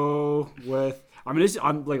gonna go with. I mean,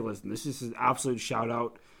 listen. This is an absolute shout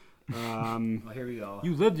out. Well, here we go.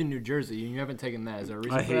 You lived in New Jersey and you haven't taken that. Is there a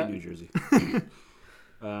reason I for hate that? New Jersey.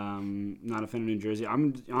 Not a fan of New Jersey.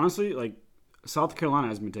 I'm honestly like South Carolina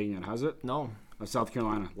hasn't been taking it, has it? No. South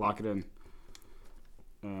Carolina, lock it in.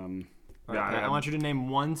 All right, Pat, I want you to name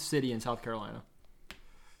one city in South Carolina.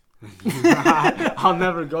 I'll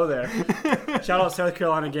never go there. Shout out South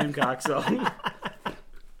Carolina Gamecocks. So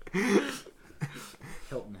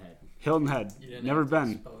Hilton Head. Hilton Head, You didn't never have to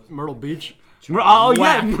been. expose me. Myrtle Beach. Oh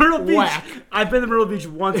Whack. yeah, Myrtle Beach. Whack. I've been to Myrtle Beach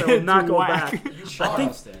once. I will not go whack. back. You I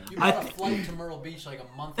bought, think- you bought a flight to Myrtle Beach like a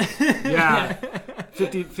month ago. Yeah,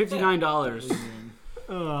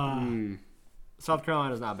 $59. South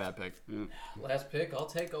Carolina's not a bad pick. Last pick, I'll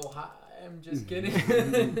take Ohio. I'm just kidding.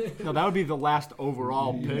 No, that would be the last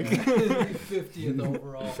overall pick. 50th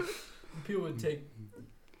overall. People would take.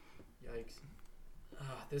 Yikes.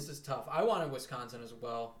 This is tough. I wanted Wisconsin as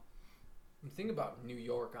well. I'm thinking about New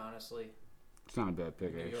York, honestly. It's not a bad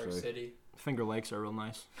pick, New York actually. City. Finger Lakes are real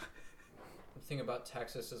nice. I'm thinking about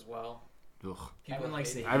Texas as well. Ugh. Kevin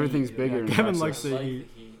likes the heat. Everything's bigger in Kevin Texas. likes I the like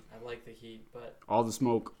heat. the heat. I like the heat, but All the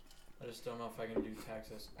smoke. I just don't know if I can do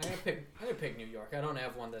Texas. I'm gonna pick New York. I don't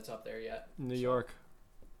have one that's up there yet. New York.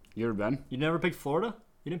 You ever been? You never picked Florida?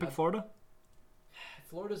 You didn't pick Florida?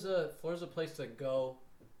 Florida's a place to go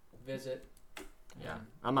visit. Yeah.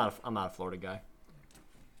 I'm not a Florida guy.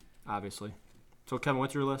 Obviously. So Kevin,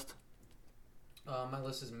 what's your list? My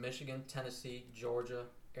list is Michigan, Tennessee, Georgia,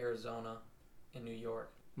 Arizona, and New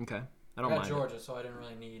York. Okay. I I don't got mind. Georgia, so I didn't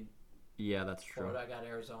really need Yeah, that's true. Florida. I got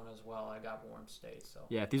Arizona as well. I got warm states. So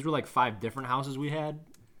Yeah, if these were like 5 different houses we had,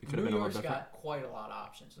 it could have New been a York's little different. got quite a lot of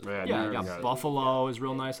options. Yeah, Yeah, New you York got got- Buffalo is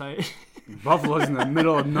real nice. Buffalo's in the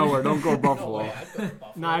middle of nowhere. Don't go No Buffalo. way, I'd go to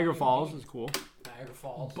Buffalo. Niagara What do you Falls mean? is cool. Niagara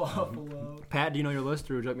Falls. Buffalo. Pat, do you know your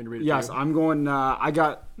list, or would you like me to read it? Yes, to you? I'm going. I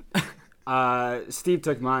got. Steve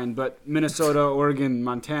took mine, but Minnesota, Oregon,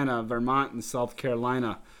 Montana, Vermont, and South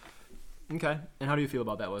Carolina. Okay. And how do you feel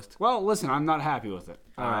about that list? Well, listen, I'm not happy with it.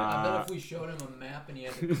 All right. I bet if we showed him a map and he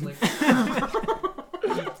had to click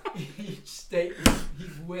each state,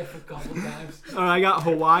 he'd whiff a couple times. I got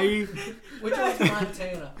Hawaii. Which one's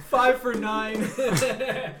Montana? 5 for 9.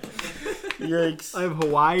 Yikes! I have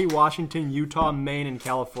Hawaii, Washington, Utah, Maine, and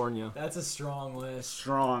California. That's a strong list.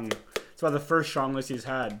 Strong. It's about the first strong list he's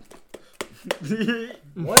had.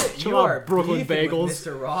 What? Chill You out, are Brooklyn beefing Bagels. with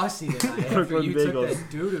Mr. Rossi tonight after Brooklyn you Bagels. took that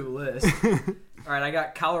doo-doo list. All right, I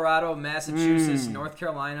got Colorado, Massachusetts, North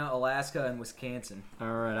Carolina, Alaska, and Wisconsin. All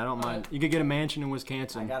right, I don't mind. You could get a mansion in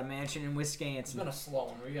Wisconsin. I got a mansion in It's Wisconsin. been a slow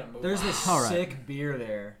one. We gotta move There's on. this All right. sick beer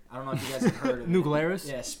there. I don't know if you guys have heard of it. New Glarus?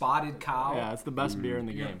 Yeah, Spotted Cow. Yeah, it's the best beer in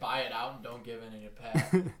the You're game. gonna buy it out and don't give any to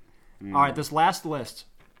Pat. All right, this last list.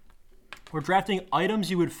 We're drafting items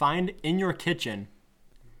you would find in your kitchen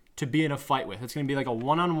to be in a fight with. It's going to be like a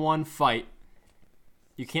one-on-one fight.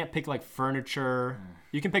 You can't pick like furniture.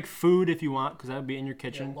 You can pick food if you want because that would be in your Yeah,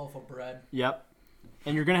 kitchen. loaf of bread. Yep.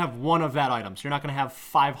 And you're going to have one of that item. So you're not going to have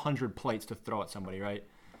 500 plates to throw at somebody, right?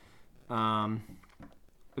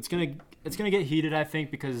 It's going to get heated, I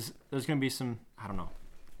think, because there's going to be some, I don't know.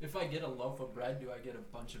 If I get a loaf of bread, do I get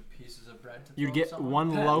a bunch of pieces of bread to throw You'd at get someone?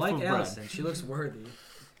 one Pat, loaf like of bread. Allison, she looks worthy.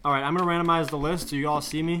 All right, I'm gonna randomize the list so you all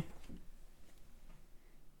see me.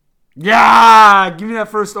 Yeah, give me that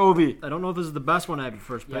first Obi. I don't know if this is the best one I have for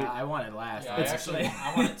first pick. Yeah, I wanted last. Yeah, actually.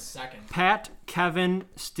 I wanted second. Pat, Kevin,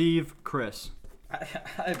 Steve, Chris. I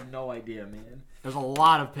have no idea, man. There's a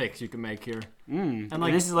lot of picks you can make here. And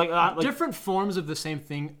like, this is like Different forms of the same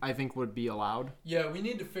thing, I think, would be allowed. Yeah, we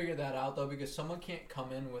need to figure that out though, because someone can't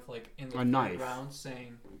come in with like in the A knife. round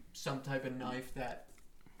saying some type of knife that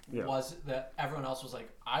Yeah. was that everyone else was like,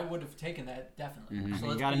 I would have taken that definitely. Mm-hmm. So You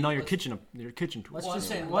let's gotta be- know your let's- kitchen tools. Well, I'm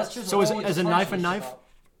saying, let's let's just just. So is- go with is the a knife a punch knife? list out.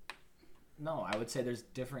 No, I would say there's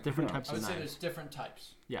different Types I would of say knives. there's different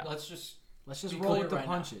types. Yeah. Let's just Let's just be roll clear with the right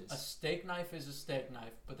now. punches. A steak knife is a steak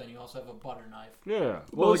knife, but then you also have a butter knife. Yeah.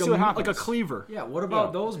 Well, let's see what like happens. a cleaver. Yeah, what about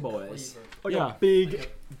Yeah. those boys? Cleaver. Like Yeah.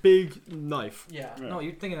 a big knife. Yeah. Yeah. No,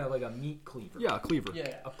 you're thinking of like a meat cleaver. Yeah, a cleaver.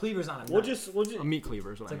 Yeah. A cleaver's on a knife. We'll just A meat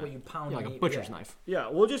cleaver is what It's I like what meant. you pound Yeah, like a meat, butcher's yeah. knife. yeah,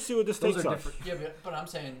 we'll just see what the steaks Those are are. different. Yeah, but I'm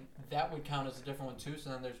saying that would count as a different one too. So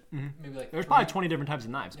then there's maybe like There's three- probably 20 different types of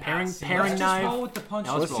knives. Yeah, Pairing see, pairing Let's just roll knife. with the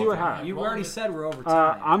punches. Now Let's let's see roll what with it. happens. You Roll already with it. said we're over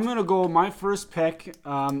time. I'm gonna go my first pick.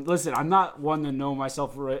 Listen, I'm not one to know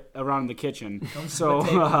myself around the kitchen, so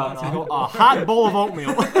Take one off. A hot bowl of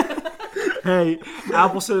oatmeal. hey,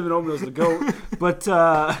 apple cinnamon oatmeal is the goat. But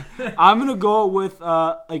I'm gonna go with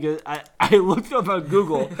I looked up on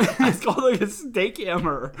Google. It's called like a steak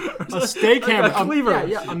hammer. A steak hammer. A cleaver.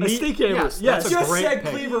 Yeah, a steak hammer. yes, Yes. that's a Just great said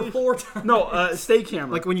pick. cleaver 4 times. No, steak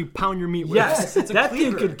hammer. Like when you pound your meat with yes, it's a that thing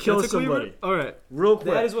cleaver. could kill That's a cleaver? somebody All right. real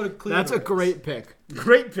quick. That is what a cleaver That's a is. great pick.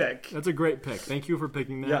 Great pick. That's a great pick. Thank you for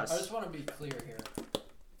picking that. Yes. I just want to be clear here.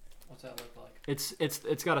 What's that look like?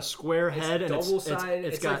 It's got a square head and double it's sided.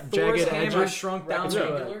 it's got like Thor's jagged hammer edges shrunk down to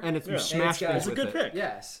Rectangular? a, and it's Yeah. you smash And it's things got- with It's a good it. pick.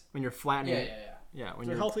 yes. When you're flattening Yeah, it. yeah, yeah. Yeah, when It's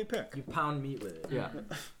a you're healthy pick. You pound meat with it. yeah.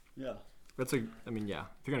 Yeah. That's a I mean, yeah.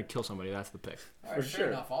 If you're going to kill somebody, that's the pick. All right, For fair sure.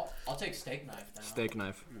 enough. I'll take steak knife then. Steak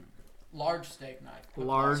knife. Large steak knife. Put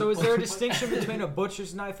Large. So is there a distinction between a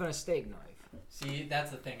butcher's knife and a steak knife? See,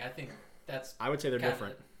 that's the thing. I think that's I would say they're kinda-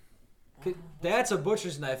 different. 'Cause that's a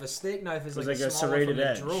butcher's knife. A steak knife is It's like, like a smaller serrated from the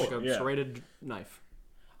edge. drawer. Like a Yeah. serrated knife.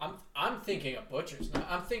 I'm thinking a butcher's knife.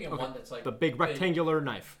 I'm thinking one that's like The big rectangular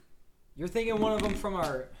knife. You're thinking one of them from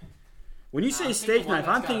our. When you Nah, say I'm steak thinking one knife,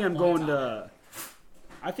 that's I'm thinking got I'm going points on to.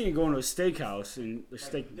 I think I'm going to a steakhouse and the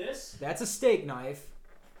steak. this. That's a steak knife.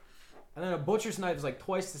 And then a butcher's knife is like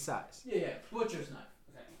twice the size. Yeah, butcher's knife.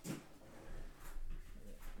 Okay.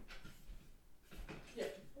 Yeah,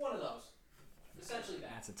 one of those. Essentially that.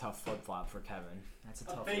 That's a tough flip flop for Kevin. That's a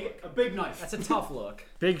tough look. a big knife. That's a tough look.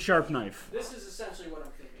 Big sharp knife. This is essentially what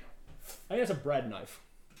I'm thinking of. I think it's a bread knife.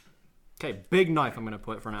 Okay, big knife I'm going to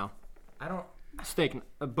put for now. I don't.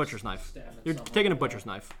 A butcher's knife. Stabbing You're someone taking a with butcher's that.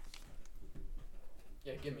 knife.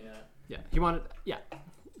 Yeah, give me that. Yeah. He wanted yeah.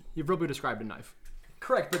 You've verbally described a knife.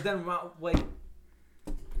 Correct, but then like,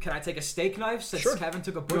 can I take a steak knife since Sure. Kevin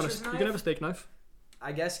took a You, wanna, butcher's you knife? can have a steak knife.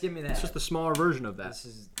 I guess give me that. It's just the smaller version of that. This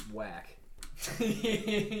is whack.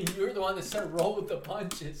 You're the one that said roll with the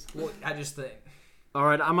punches. Well, I just think. All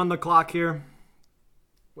right, I'm on the clock here.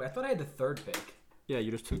 Wait, I thought I had the third pick. Yeah, you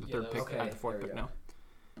just took the Yeah, third that pick. was okay. I have the fourth There we pick go.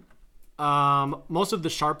 now. Most of the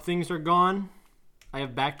sharp things are gone. I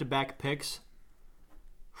have back-to-back picks.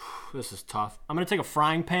 This is tough. I'm gonna take a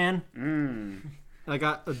frying pan. I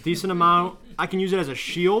got a decent amount. I can use it as a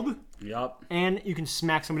shield, Yup. and you can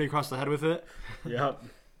smack somebody across the head with it. Yup.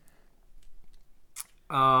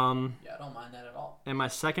 Yeah, I don't mind that at all. And my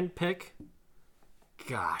second pick,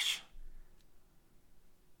 gosh.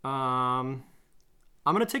 I'm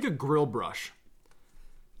gonna take a grill brush.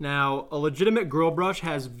 Now, a legitimate grill brush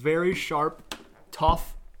has very sharp,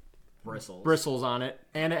 tough bristles on it,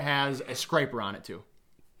 and it has a scraper on it too,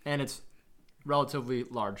 and it's relatively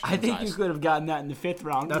large. I in think size. you could have gotten that in the 5th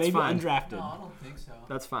round. That's maybe fine. undrafted. No, I don't think so.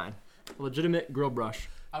 That's fine. A legitimate grill brush.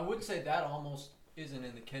 I would say that almost isn't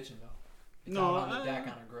in the kitchen though. It's No, out on the deck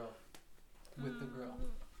on a grill. With the grill.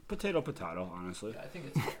 Potato, honestly. Yeah, I think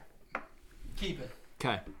it's fair. Keep it.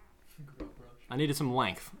 Okay, Grill brush. I needed some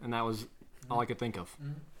length, and that was all I could think of.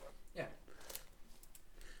 Yeah.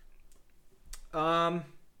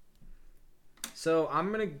 So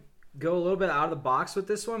I'm gonna go a little bit out of the box with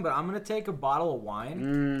this one, but I'm gonna take a bottle of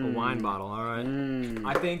wine. A wine bottle. All right.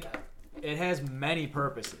 I think it has many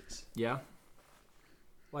purposes. Yeah.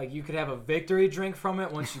 Like you could have a victory drink from it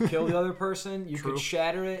once you kill the other person. You True. could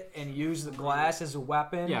shatter it and use the glass as a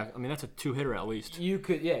weapon. Yeah. I mean, that's a two-hitter at least. You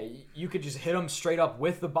could, you could just hit them straight up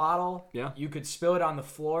with the bottle. Yeah. You could spill it on the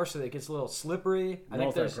floor so that it gets a little slippery. I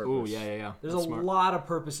think there's Ooh, yeah. there's That's a smart. lot of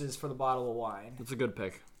purposes for the bottle of wine. That's a good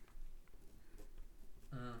pick.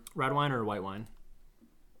 Red wine or white wine?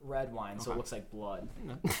 Red wine, so it Okay. looks like blood.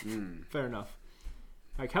 Fair enough.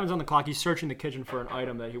 right, Kevin's on the clock. He's searching the kitchen for an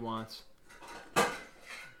item that he wants.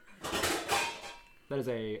 That is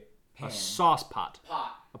a sauce pot.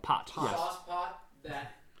 Pot. A pot. Yes. Sauce pot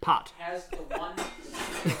that Pot. has the one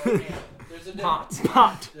handle. There's a difference.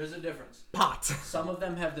 Pot. There's a difference. Pot. Some of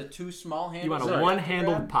them have the two small handles. You want that a you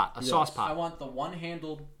one-handled have to pot, a Yes. sauce grab. I pot. want the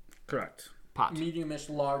one-handled, Correct. Pot. medium-ish,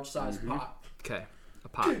 large size pot. Okay. A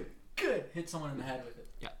pot. Good. Hit someone in the head with it.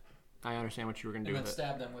 I understand what you were gonna do And then with it.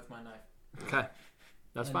 stab them with my knife. Okay.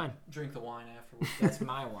 That's And fine. Drink the wine afterwards. That's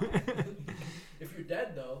my one. If you're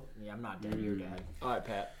dead, though. Yeah, I'm not dead. You're dead. All right,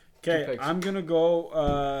 Pat. Okay, picks. I'm gonna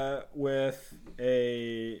go with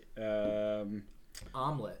a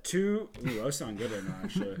Omelet. two. Ooh, that sounds good right now,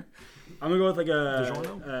 actually. I'm gonna go with like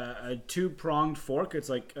DiGiorno? a two-pronged fork. It's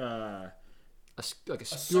like Like a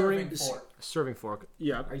serving fork. serving fork.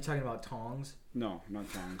 yeah. Are you talking about tongs? No,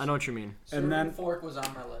 not tongs. I know what you mean. Serving then- fork was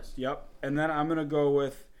on my list. Yep. And then I'm gonna go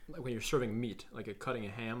with Like when you're serving meat, like you're cutting a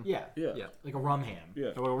ham. Yeah. yeah. Yeah. Like a rum ham. Yeah.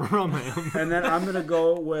 Or a rum ham. And then I'm gonna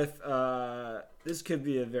go with this could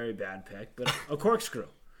be a very bad pick, but a corkscrew.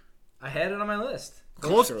 I had it on my list.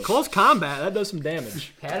 Close combat. That does some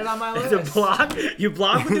damage. Had it on my To list. block, you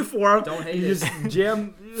block with your fork. Don't hate you it. just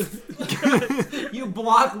jam. You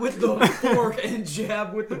block with the fork and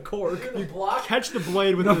jab with the cork. You're gonna block. Catch the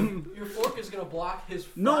blade with the. Your fork is gonna block his.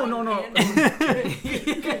 No, frying no.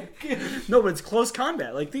 pan. No, but it's close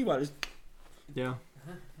combat. Like think about it. Yeah.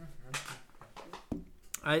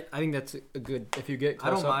 I think that's a good. If you get I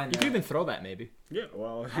close don't up, mind you can that. even throw that maybe. Yeah.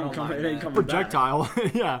 Well, I don't mind it ain't that. coming back. Projectile.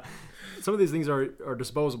 Yeah. Some of these things are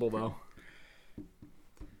disposable though.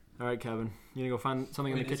 All right, Kevin. You gonna go find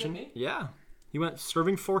something in Wait, the is it kitchen? me? Yeah. You went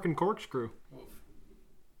serving fork and corkscrew. Oof.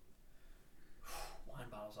 Wine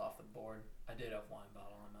bottle's off the board. I did have wine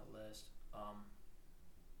bottle on my list.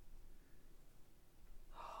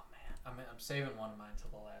 Oh man, I'm saving one of mine till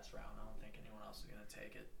the last round. I don't think anyone else is gonna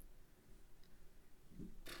take it.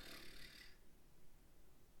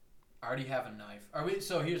 I already have a knife. Are we?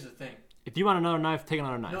 So here's the thing. If you want another knife, take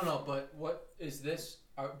another knife. No, but what is this?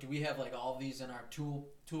 Do we have like all these in our tool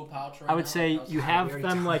pouch right now? I would say How's you that? have already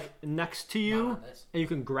them talked. like next to Not you, on this. and you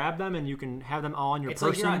can grab them and you can have them all on your It's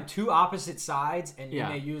like person. you're on two opposite sides, and you Yeah.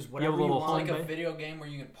 may use You whatever have a you, little want. It's like a Okay. video game where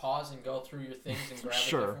you can pause and go through your things and grab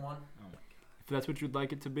Sure. a different one. If that's what you'd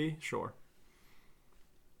like it to be, sure.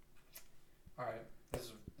 All right, this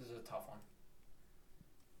is a tough one.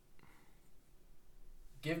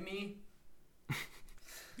 Give me.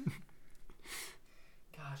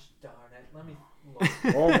 Gosh darn it! Let me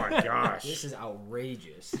look. Oh my gosh. This is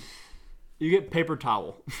outrageous. You get paper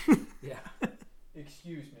towel. Yeah.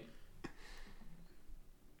 Excuse me.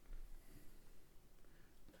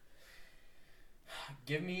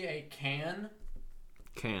 Give me a can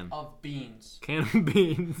Can of beans. of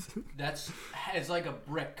beans. That's it's like a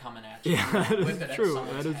brick coming at you. Yeah, that Whip is it at true.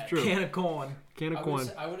 someone's That is head. true. Can of corn. Can of I corn.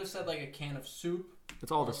 would have said like a can of soup.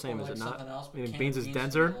 It's all the or- same, or is like it not? something else, but You think can beans of is a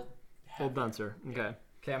denser? little Old heavier. denser. Okay.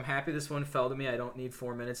 Okay, I'm happy this one fell to me. I don't need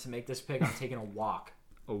 4 minutes to make this pick. I'm taking a wok.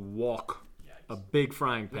 A wok. Yikes. A big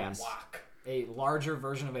frying pan. Yes. Wok. A larger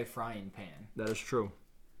version of a frying pan. That is true.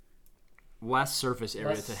 Less surface area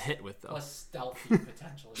Less- to hit with though, Less stealthy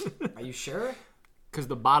potentially. Are you sure? because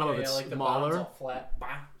the bottom of Yeah, it's like the bottom's smaller. all flat. Bah.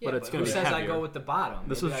 But it's gonna who be says I heavier. go with the bottom?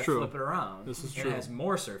 This Maybe is I true. Flip it around. This is and true. It has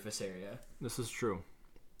more surface area. This is true.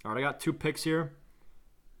 All right, I got 2 picks here.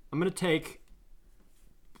 I'm gonna take.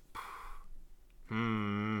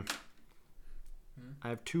 I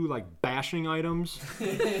have 2 like bashing items.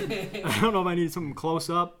 I don't know if I need something close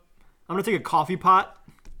up. I'm gonna take a coffee pot.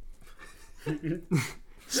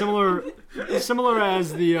 similar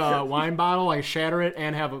as the wine bottle. I shatter it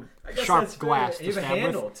and have a sharp glass to You have a stab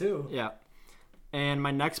handle with. too. Yeah. And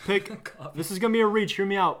my next pick. This is gonna be a reach. Hear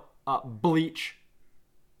me out. Bleach.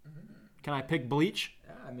 Can I pick bleach?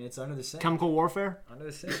 Yeah, I mean, it's under the sink. Chemical warfare. Under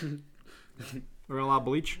the sink. We're gonna allow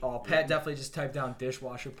bleach. Oh, Pat definitely just typed down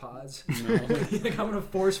dishwasher pods. Like, I'm gonna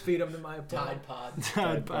force feed them to my Tide pod.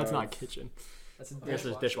 Pod. That's not kitchen. That's a I guess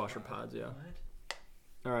there's dishwasher pod. pods. Yeah. What?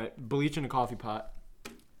 All right, bleach in a coffee pot.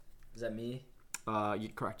 Is that me?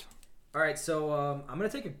 Correct. All right, so I'm gonna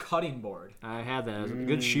take a cutting board. I had that as a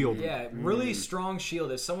good shield. Yeah, really strong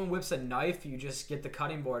shield. If someone whips a knife, you just get the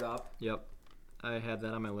cutting board up. Yep. I had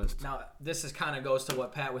that on my list. Now, this is kind of goes to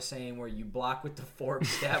what Pat was saying, where you block with the fork,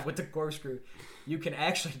 stab with the corkscrew. You can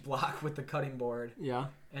actually block with the cutting board Yeah.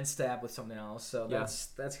 and stab with something else. So Yeah.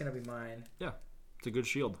 that's gonna be mine. It's a good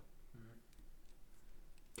shield.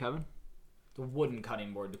 Kevin? The wooden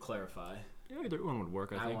cutting board, to clarify. Yeah, either one would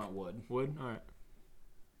work. I think. want wood. Wood. All right.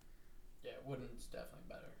 Yeah, wooden's definitely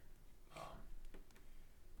better.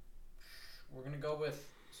 We're gonna go with.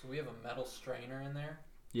 So we have a metal strainer in there.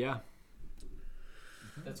 Yeah.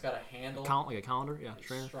 that's got a handle. Like a calendar? Yeah, It's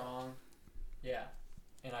strainer. strong. Yeah,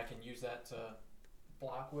 and I can use that to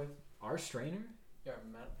block with. Our strainer? Yeah,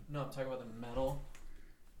 no, I'm talking about the metal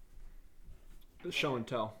Show and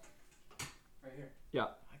tell. right here.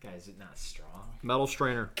 That guy's not strong. Metal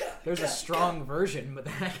strainer. There's a strong version, but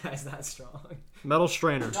that guy's not strong. Metal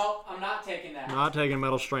strainer. No, I'm not taking that. Not taking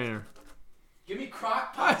metal strainer. Give me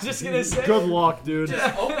crock I pot. was just gonna say. Good luck, dude.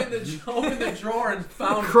 Just open the drawer and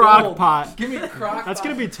found Crock gold. pot. Give me crock That's pot.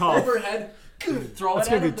 gonna be tough. Overhead. Throw That's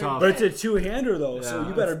it gonna at be him, tough. But it's a two-hander though, so Yeah.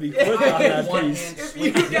 you better be quick on that One piece. hand If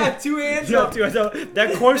sweep. you got two hands Yeah, up, dude,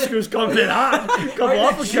 that corkscrew's coming in hot. Couple right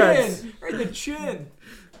in the uppercuts. chin, right in the chin.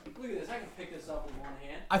 Look at this. I can pick this up with one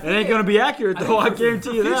hand. I It ain't gonna be accurate though. I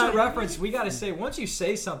guarantee you Future that. reference, we gotta say once you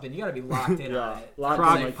say something, you gotta be locked in on it. Lock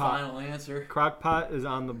Crock in My like- pot. final answer. Crock pot is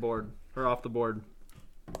on the board. Or off the board.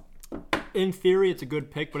 In theory, it's a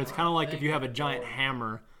good pick, but it's kind of like if you have a giant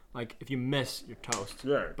hammer. Like, if you miss, you're toast.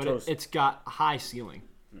 Yeah, But toast. it's got a high ceiling.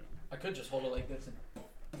 I could just hold it like this. And,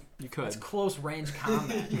 You could. It's close range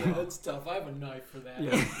combat. yeah, that's tough. I have a knife for that.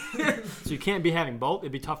 Yeah. So you can't be having both.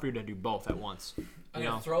 It'd be tough for you to do both at once. I'm You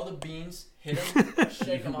gonna know. throw the beans, hit them,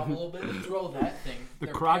 shake them up a little bit, throw that thing. The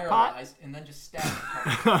They're crock pot? paralyzed, and then just stab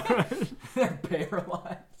them. They're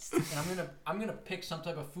paralyzed. And I'm gonna pick some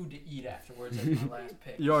type of food to eat afterwards as my last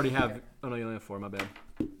pick. You already have. Oh no, you only have 4. My bad.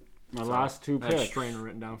 My last two I had picks. strainer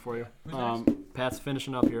written down for you. Who's next? Pat's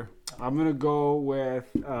finishing up here. I'm gonna go with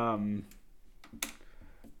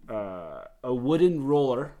a wooden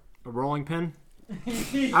roller. A rolling pin.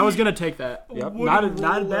 I was gonna take that. Yep. Wooden Not a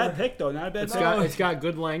roller. bad pick though. Not a bad It's pick. got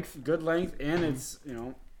good length. Good length and it's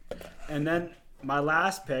and then my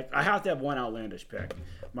last pick. I have to have one outlandish pick.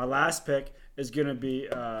 My last pick is gonna be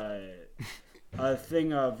a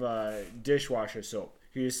thing of dishwasher soap.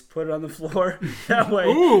 You just put it on the floor. That way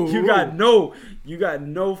you got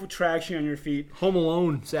no traction on your feet. Home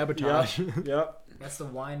Alone sabotage. Yep. That's the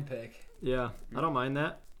wine pick. Yeah, I don't mind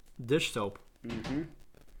that. Dish soap. Mm-hmm.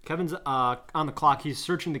 Kevin's on the clock. He's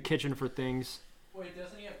searching the kitchen for things. Wait,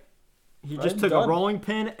 doesn't he have? He I'm just took done. a rolling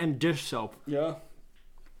pin and dish soap. Yeah.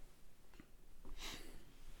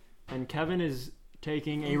 And Kevin is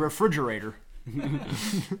taking a refrigerator.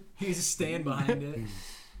 He's just staying behind it.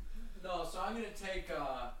 No, so I'm gonna take.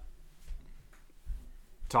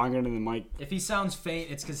 Talking into the mic. If he sounds faint,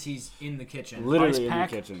 it's because he's in the kitchen. Literally in pack.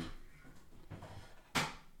 the kitchen.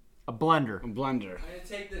 A blender. A blender. I'm gonna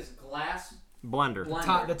take this glass Blender.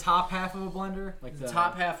 blender. The top half of a blender, like the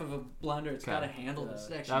top half of a blender. It's Okay. got a handle. This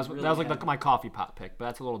is actually That was really that was like heavy. my coffee pot pick, but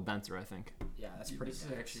that's a little denser, I think. Yeah, that's pretty. This is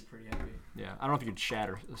dense. actually pretty heavy. Yeah, I don't know if you could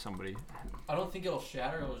shatter somebody. I don't think it'll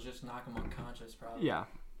shatter. It'll just knock them unconscious, probably. Yeah.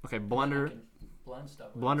 Okay, I blender. can blend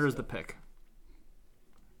stuff. with Blender it, is the pick.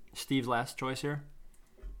 Steve's last choice here.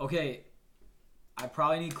 Okay, I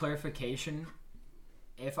probably need clarification.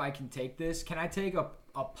 If I can take this, can I take a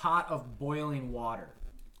pot of boiling water?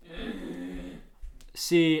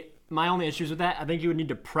 See, my only issues with that, I think you would need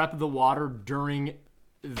to prep the water during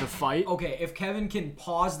the fight. Okay, if Kevin can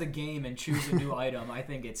pause the game and choose a new item, I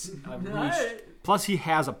think it's I've reached. Plus, he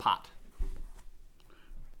has a pot.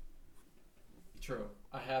 True.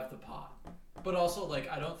 I have the pot, but also like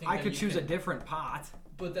I don't think I that could you choose a can- different pot.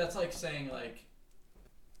 But that's like saying like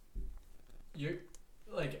you're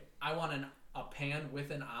like I want a pan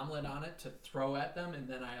with an omelet on it to throw at them, and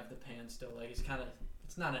then I have the pan still. Like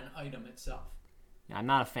it's not an item itself. Yeah, I'm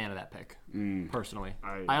not a fan of that pick, personally.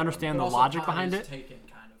 I- I understand But the also logic pot behind is it. Taken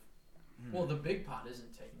kind of. Well, the big pot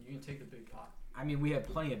isn't taken. You can take the big pot. I mean, we have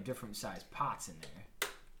plenty of different sized pots in there.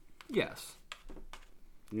 Yes.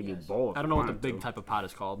 You Yes. do both. I don't know what the Fine, big too. type of pot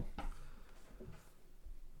is called.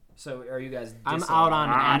 So, are you guys? I'm disallowed? out on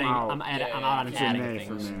I'm adding. out. I'm Yeah, out on it's a adding nay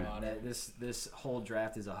for things. me. That this whole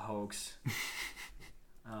draft is a hoax.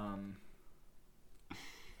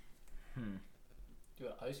 Do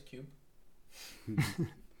an ice cube.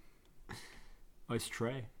 Ice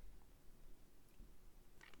tray.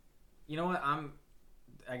 You know what?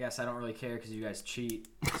 I guess I don't really care because you guys cheat.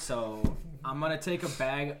 So I'm gonna take a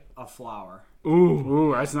bag of flour.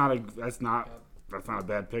 Ooh, that's not a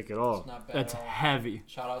bad pick at all. It's not bad That's at all. heavy.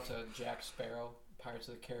 Shout out to Jack Sparrow, Pirates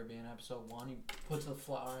of the Caribbean episode 1. He puts the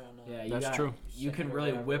flour on Yeah, That's true. You can Sand or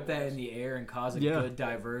really whatever whip it that was. in the air and cause a Yeah. good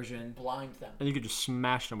diversion blind them. And you could just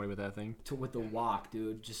smash somebody with that thing. with the wok,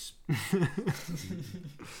 dude. Just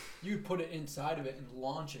You put it inside of it and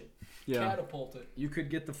launch it. Yeah. Catapult it. you could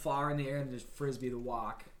get the flour in the air and just frisbee the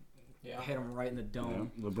wok, Yeah. hit him right in the Yeah,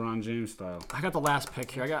 dome. LeBron James style. I got the last pick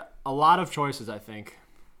here. I got a lot of choices, I think.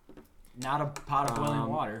 Not a pot of boiling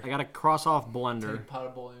water. I got to cross off Take blender. a pot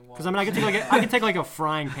of boiling water. Because I mean, I could take like a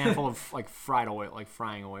frying pan full of like fried oil, like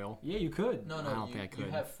frying oil. Yeah, you could. No, I don't you, think I could.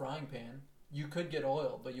 you have frying pan. You could get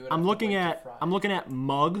oil, but you would. I'm have looking to wait to at fry I'm looking at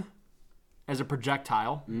mug as a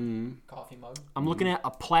projectile. coffee mug. I'm looking at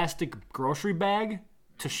a plastic grocery bag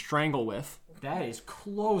to strangle with, That is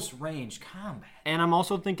close range combat. and I'm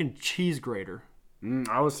also thinking cheese grater.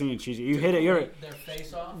 I was thinking cheesy. You hit it. You're Their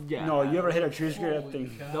face off. Yeah. no. You ever hit a cheese grater? That Holy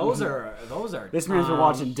thing. cow. Those are. This man's been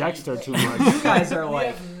watching Dexter too much. You guys are You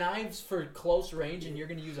like. have knives for close range, and you're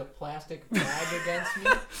gonna use a plastic bag against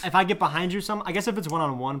me. If I get behind you, I guess if it's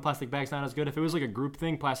one-on-one, plastic bag's not as good. If it was like a group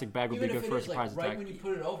thing, plastic bag would Even be if good it for a is like surprise right attack. when you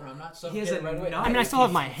put it over, I'm not He has suffocated a right away. knife. I mean, I still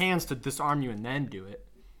have my hands to disarm you and then do it.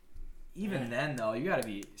 Even then, though, you gotta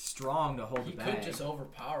be strong to hold He the bag. could just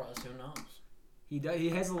overpower us. Who knows? He does. He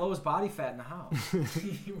has the lowest body fat in the house.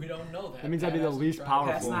 We don't know that. That means I'd be the hasn't least tried.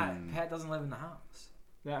 powerful. Pat's not. Pat doesn't live in the house.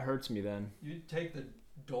 That hurts me then. You take the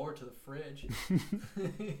door to the fridge.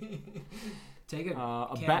 Take a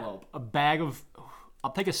A cantaloupe. bag of.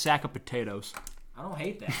 I'll take a sack of potatoes. I don't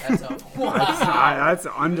hate that. That's a That's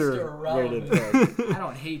underrated. Irrelevant. pick. I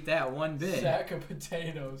don't hate that one bit. sack of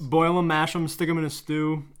potatoes. Boil them, mash them, stick them in a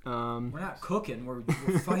stew. We're not cooking. We're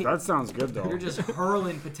fighting. That sounds good though. You're just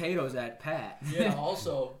hurling potatoes at Pat. Yeah.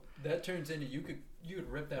 Also, that turns into you could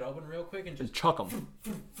rip that open real quick and And just chuck them.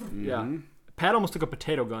 Yeah. Pat almost took a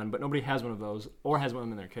potato gun, but nobody has one of those or has one of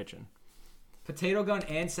them in their kitchen. Potato gun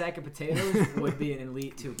and sack of potatoes would be an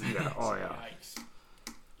elite two. Oh yeah. yikes.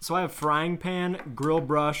 So I have frying pan, grill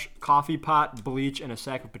brush, coffee pot, bleach, and a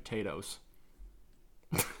sack of potatoes.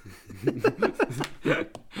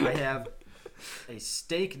 I have a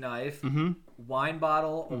steak knife, wine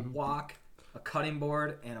bottle, a wok, a cutting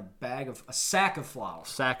board, and a sack of flour.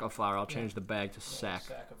 Sack of flour. I'll change the bag to sack.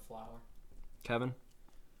 Sack of flour. Kevin?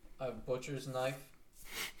 A butcher's knife.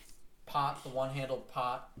 Pot, the one-handled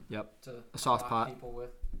pot Yep. to A sauce whack pot. people with.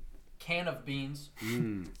 Can of beans.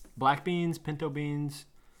 Black beans, pinto beans.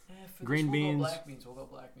 For Green this, beans. We'll go black beans. We'll go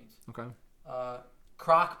black beans. Okay.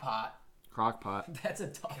 Crock pot. Crock pot. That's a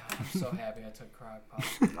tough. God, I'm so happy I took crock pot.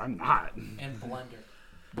 I'm not. And blender.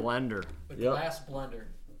 Blender. A Yep. glass blender.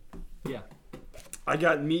 Yeah. I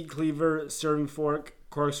got meat cleaver, serving fork,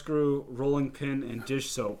 corkscrew, rolling pin, and dish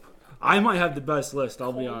soap. I might have the best list.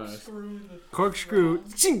 I'll be honest. Corkscrew.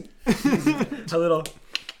 Ching! A little.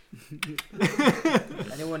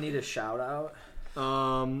 Anyone need a shout out?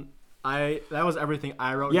 That was everything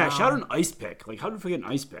I wrote Yeah, down. shout out an ice pick. Like, how do we forget an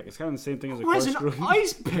ice pick? It's kind of the same thing as a Who has an corkscrew.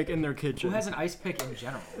 ice pick in their kitchen? Who has an ice pick in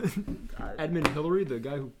general? Edmund Hillary, the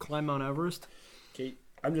guy who climbed Mount Everest. Okay,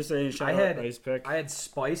 I'm just saying, shout I out had- ice pick. I had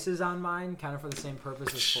spices on mine, kind of for the same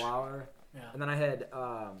purpose as flour. Yeah. And then I had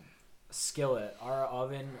skillet. Our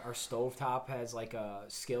oven, our stovetop has like a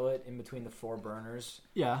skillet in between the four burners.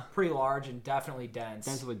 Yeah. Pretty large and definitely dense.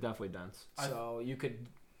 Definitely dense. So you could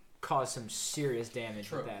cause some serious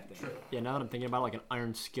damage with that thing. True. Yeah, now that I'm thinking about it, like an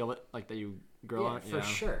iron skillet, like that you grill Yeah, on. for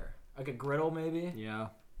sure. Like a griddle maybe. Yeah.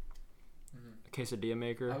 A quesadilla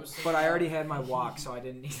maker. I was thinking But I already about- had my wok, so I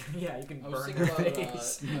didn't need. Yeah, you can I was burn thinking their about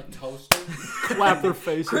face. a toaster. Clap their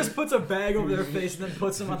face. Chris puts a bag over their face and then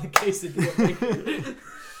puts them on the quesadilla maker.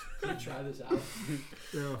 Can you try this out?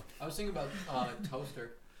 Yeah. I was thinking about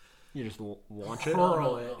toaster. You just launch it.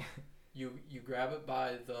 Hurl it. You grab it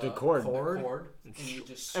by the cord. and you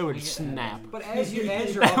just It would swing snap. at But as you're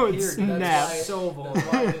That up would here, snap. that's so That's vulnerable.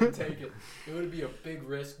 why I didn't take it. It would be a big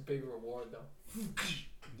risk, big reward, though.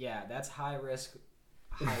 Yeah, that's high risk,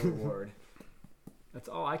 high reward. That's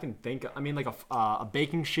all I can think of. I mean, like a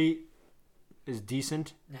baking sheet is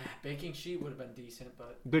decent. Nah, baking sheet would have been decent,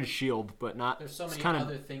 but Good shield, but not. there's so it's many kinda-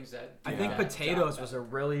 other things that. I do think that potatoes job was better. a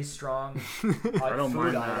really strong I don't food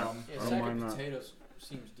mind that. item. Yeah, I don't sack mind of that. potatoes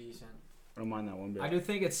seems decent. I don't mind that one bit. I do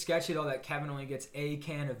think it's sketchy though that Kevin only gets a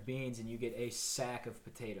can of beans and you get a sack of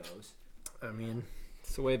potatoes. I mean,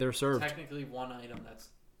 it's the way they're served. Technically, one item that's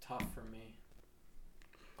tough for me.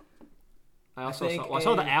 I also think saw, I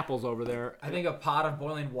saw the a- apples over there. I think a pot of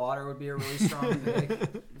boiling water would be a really strong pick.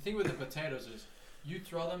 The thing with the potatoes is you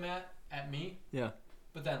throw them at me, Yeah,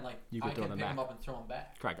 but then like You I could throw can them pick back. them up and throw them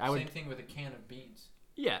back. correct. I Same would. thing with a can of beans.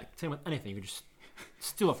 Yeah, same with anything. You could just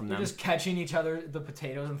steal it from You're them. just catching each other the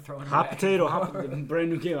potatoes and throwing them Hot back and potato, forth. brand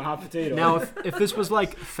new game of hot potato. Now, if this was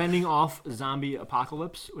like fending off zombie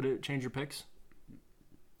apocalypse, would it change your picks?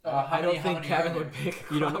 I don't think how Kevin many are would there? pick.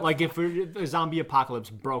 You don't like if a zombie apocalypse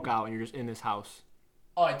broke out and you're just in this house.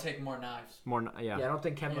 Oh, I'd take more knives. More, yeah. Yeah, I don't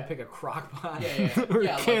think Kevin Yeah. would pick a crock pot. Yeah, Or a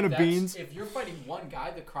yeah. can of that's- beans. If you're fighting one guy,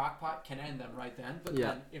 the crock pot can end them right then. But Yeah.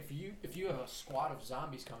 then if you have a squad of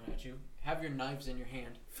zombies coming at you, have your knives in your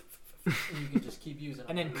hand, and you can just keep using them.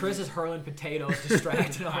 And then Chris is hurling potatoes,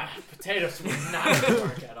 distracting him. Potatoes would not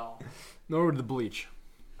work at all. Nor would the bleach.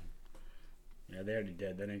 Yeah, they already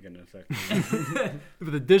did. That ain't gonna affect me.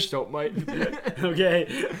 But the dish soap might. Okay.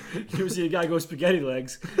 You see a guy go spaghetti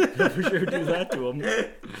legs. I'll for sure do that to him.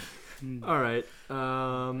 All right.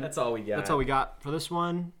 That's all we got. That's all we got for this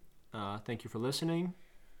one. Thank you for listening.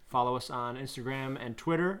 Follow us on Instagram and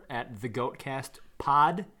Twitter at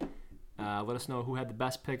TheGoatCastPod. Let us know who had the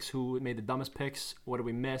best picks, who made the dumbest picks, what did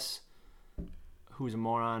we miss, who's a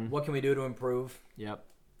moron. What can we do to improve? Yep.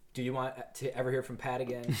 Do you want to ever hear from Pat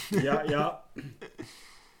again? Yeah.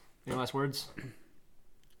 Any last words?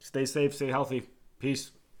 Stay safe, stay healthy.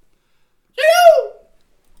 Peace.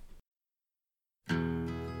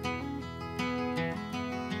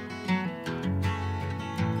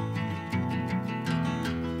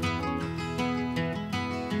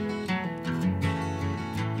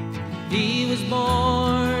 He was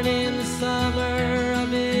born in the summer of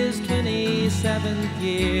his 27th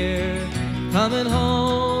year, coming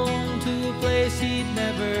home to a place he'd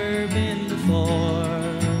never been before.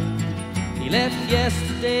 He left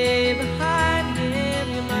yesterday behind him.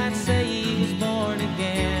 You might say he was born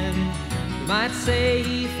again. You might say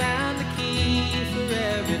he found the key for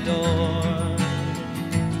every door.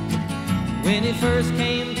 When he first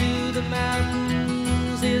came to the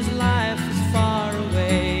mountains, his life was far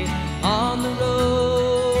away, on the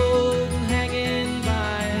road and hanging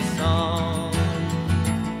by a song.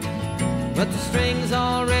 But the string's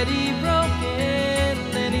already broken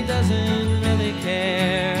and he doesn't really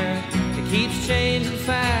care. It keeps changing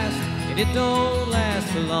fast and it don't last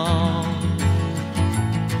for long.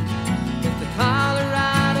 It's the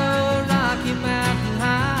Colorado Rocky Mountain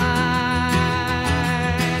High.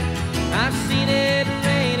 I've seen it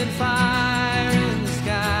rain and fire in the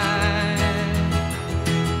sky.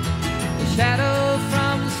 The shadow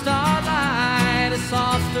from the starlight is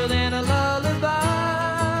softer than a lullaby.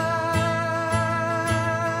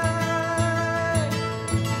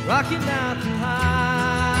 Rocky Mountain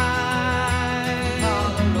High,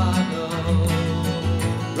 Colorado.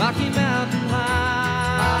 Rocky Mountain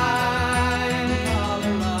High,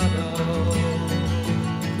 Colorado.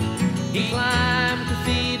 He climbed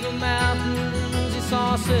Cathedral Mountains. He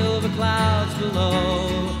saw silver clouds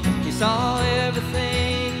below. He saw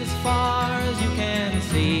everything as far as you can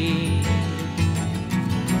see.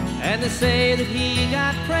 And they say that he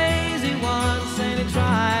got crazy once and he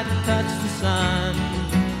tried to touch the sun,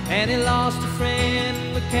 and he lost a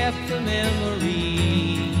friend but kept the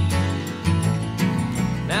memory.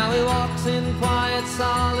 Now he walks in quiet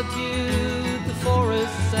solitude, the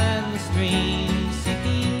forests and the streams,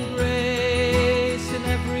 seeking grace in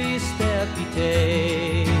every step he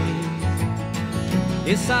takes.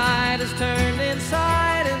 His side is turned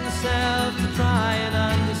inside himself to try and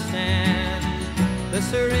understand the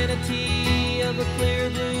serenity of a clear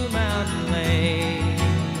blue mountain lake.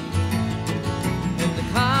 And the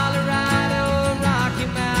Colorado Rocky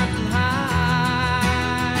Mountain High,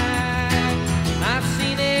 I've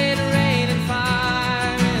seen it rain and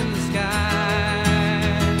fire in the sky.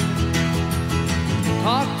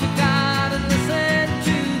 Talk to God and listen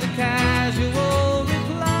to the casual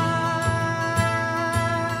reply.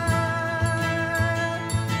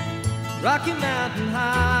 Rocky Mountain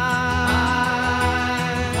High,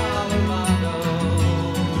 Colorado.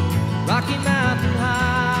 Rocky Mountain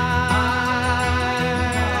High,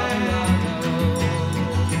 Colorado.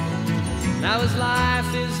 Now his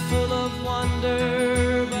life is full of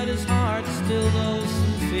wonder, but his heart still knows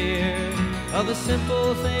some fear of a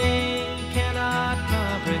simple thing he cannot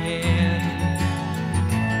comprehend.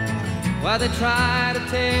 While they try to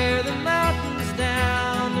tear the mountains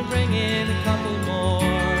down to bring in a couple more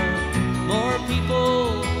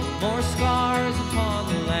people, more scars upon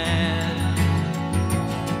the land.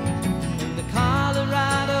 In the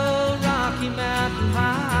Colorado Rocky Mountain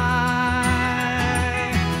High,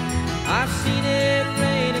 I've seen it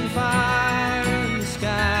rain and fire in the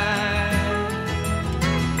sky.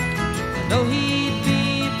 I know he'd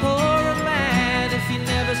be a poorer man if he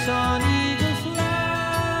never saw an eagle fly.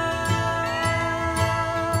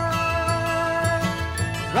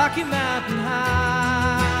 Rocky Mountain High.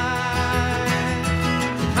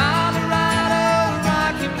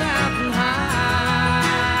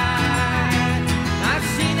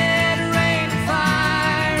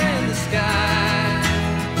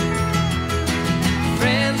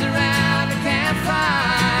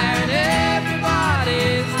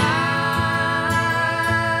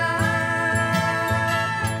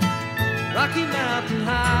 Rocky Mountain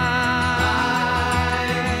High,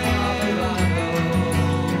 Colorado.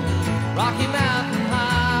 Rocky Mountain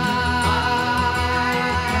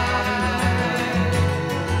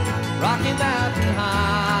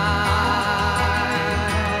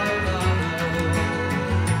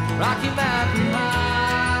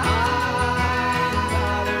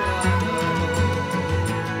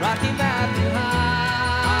life behind.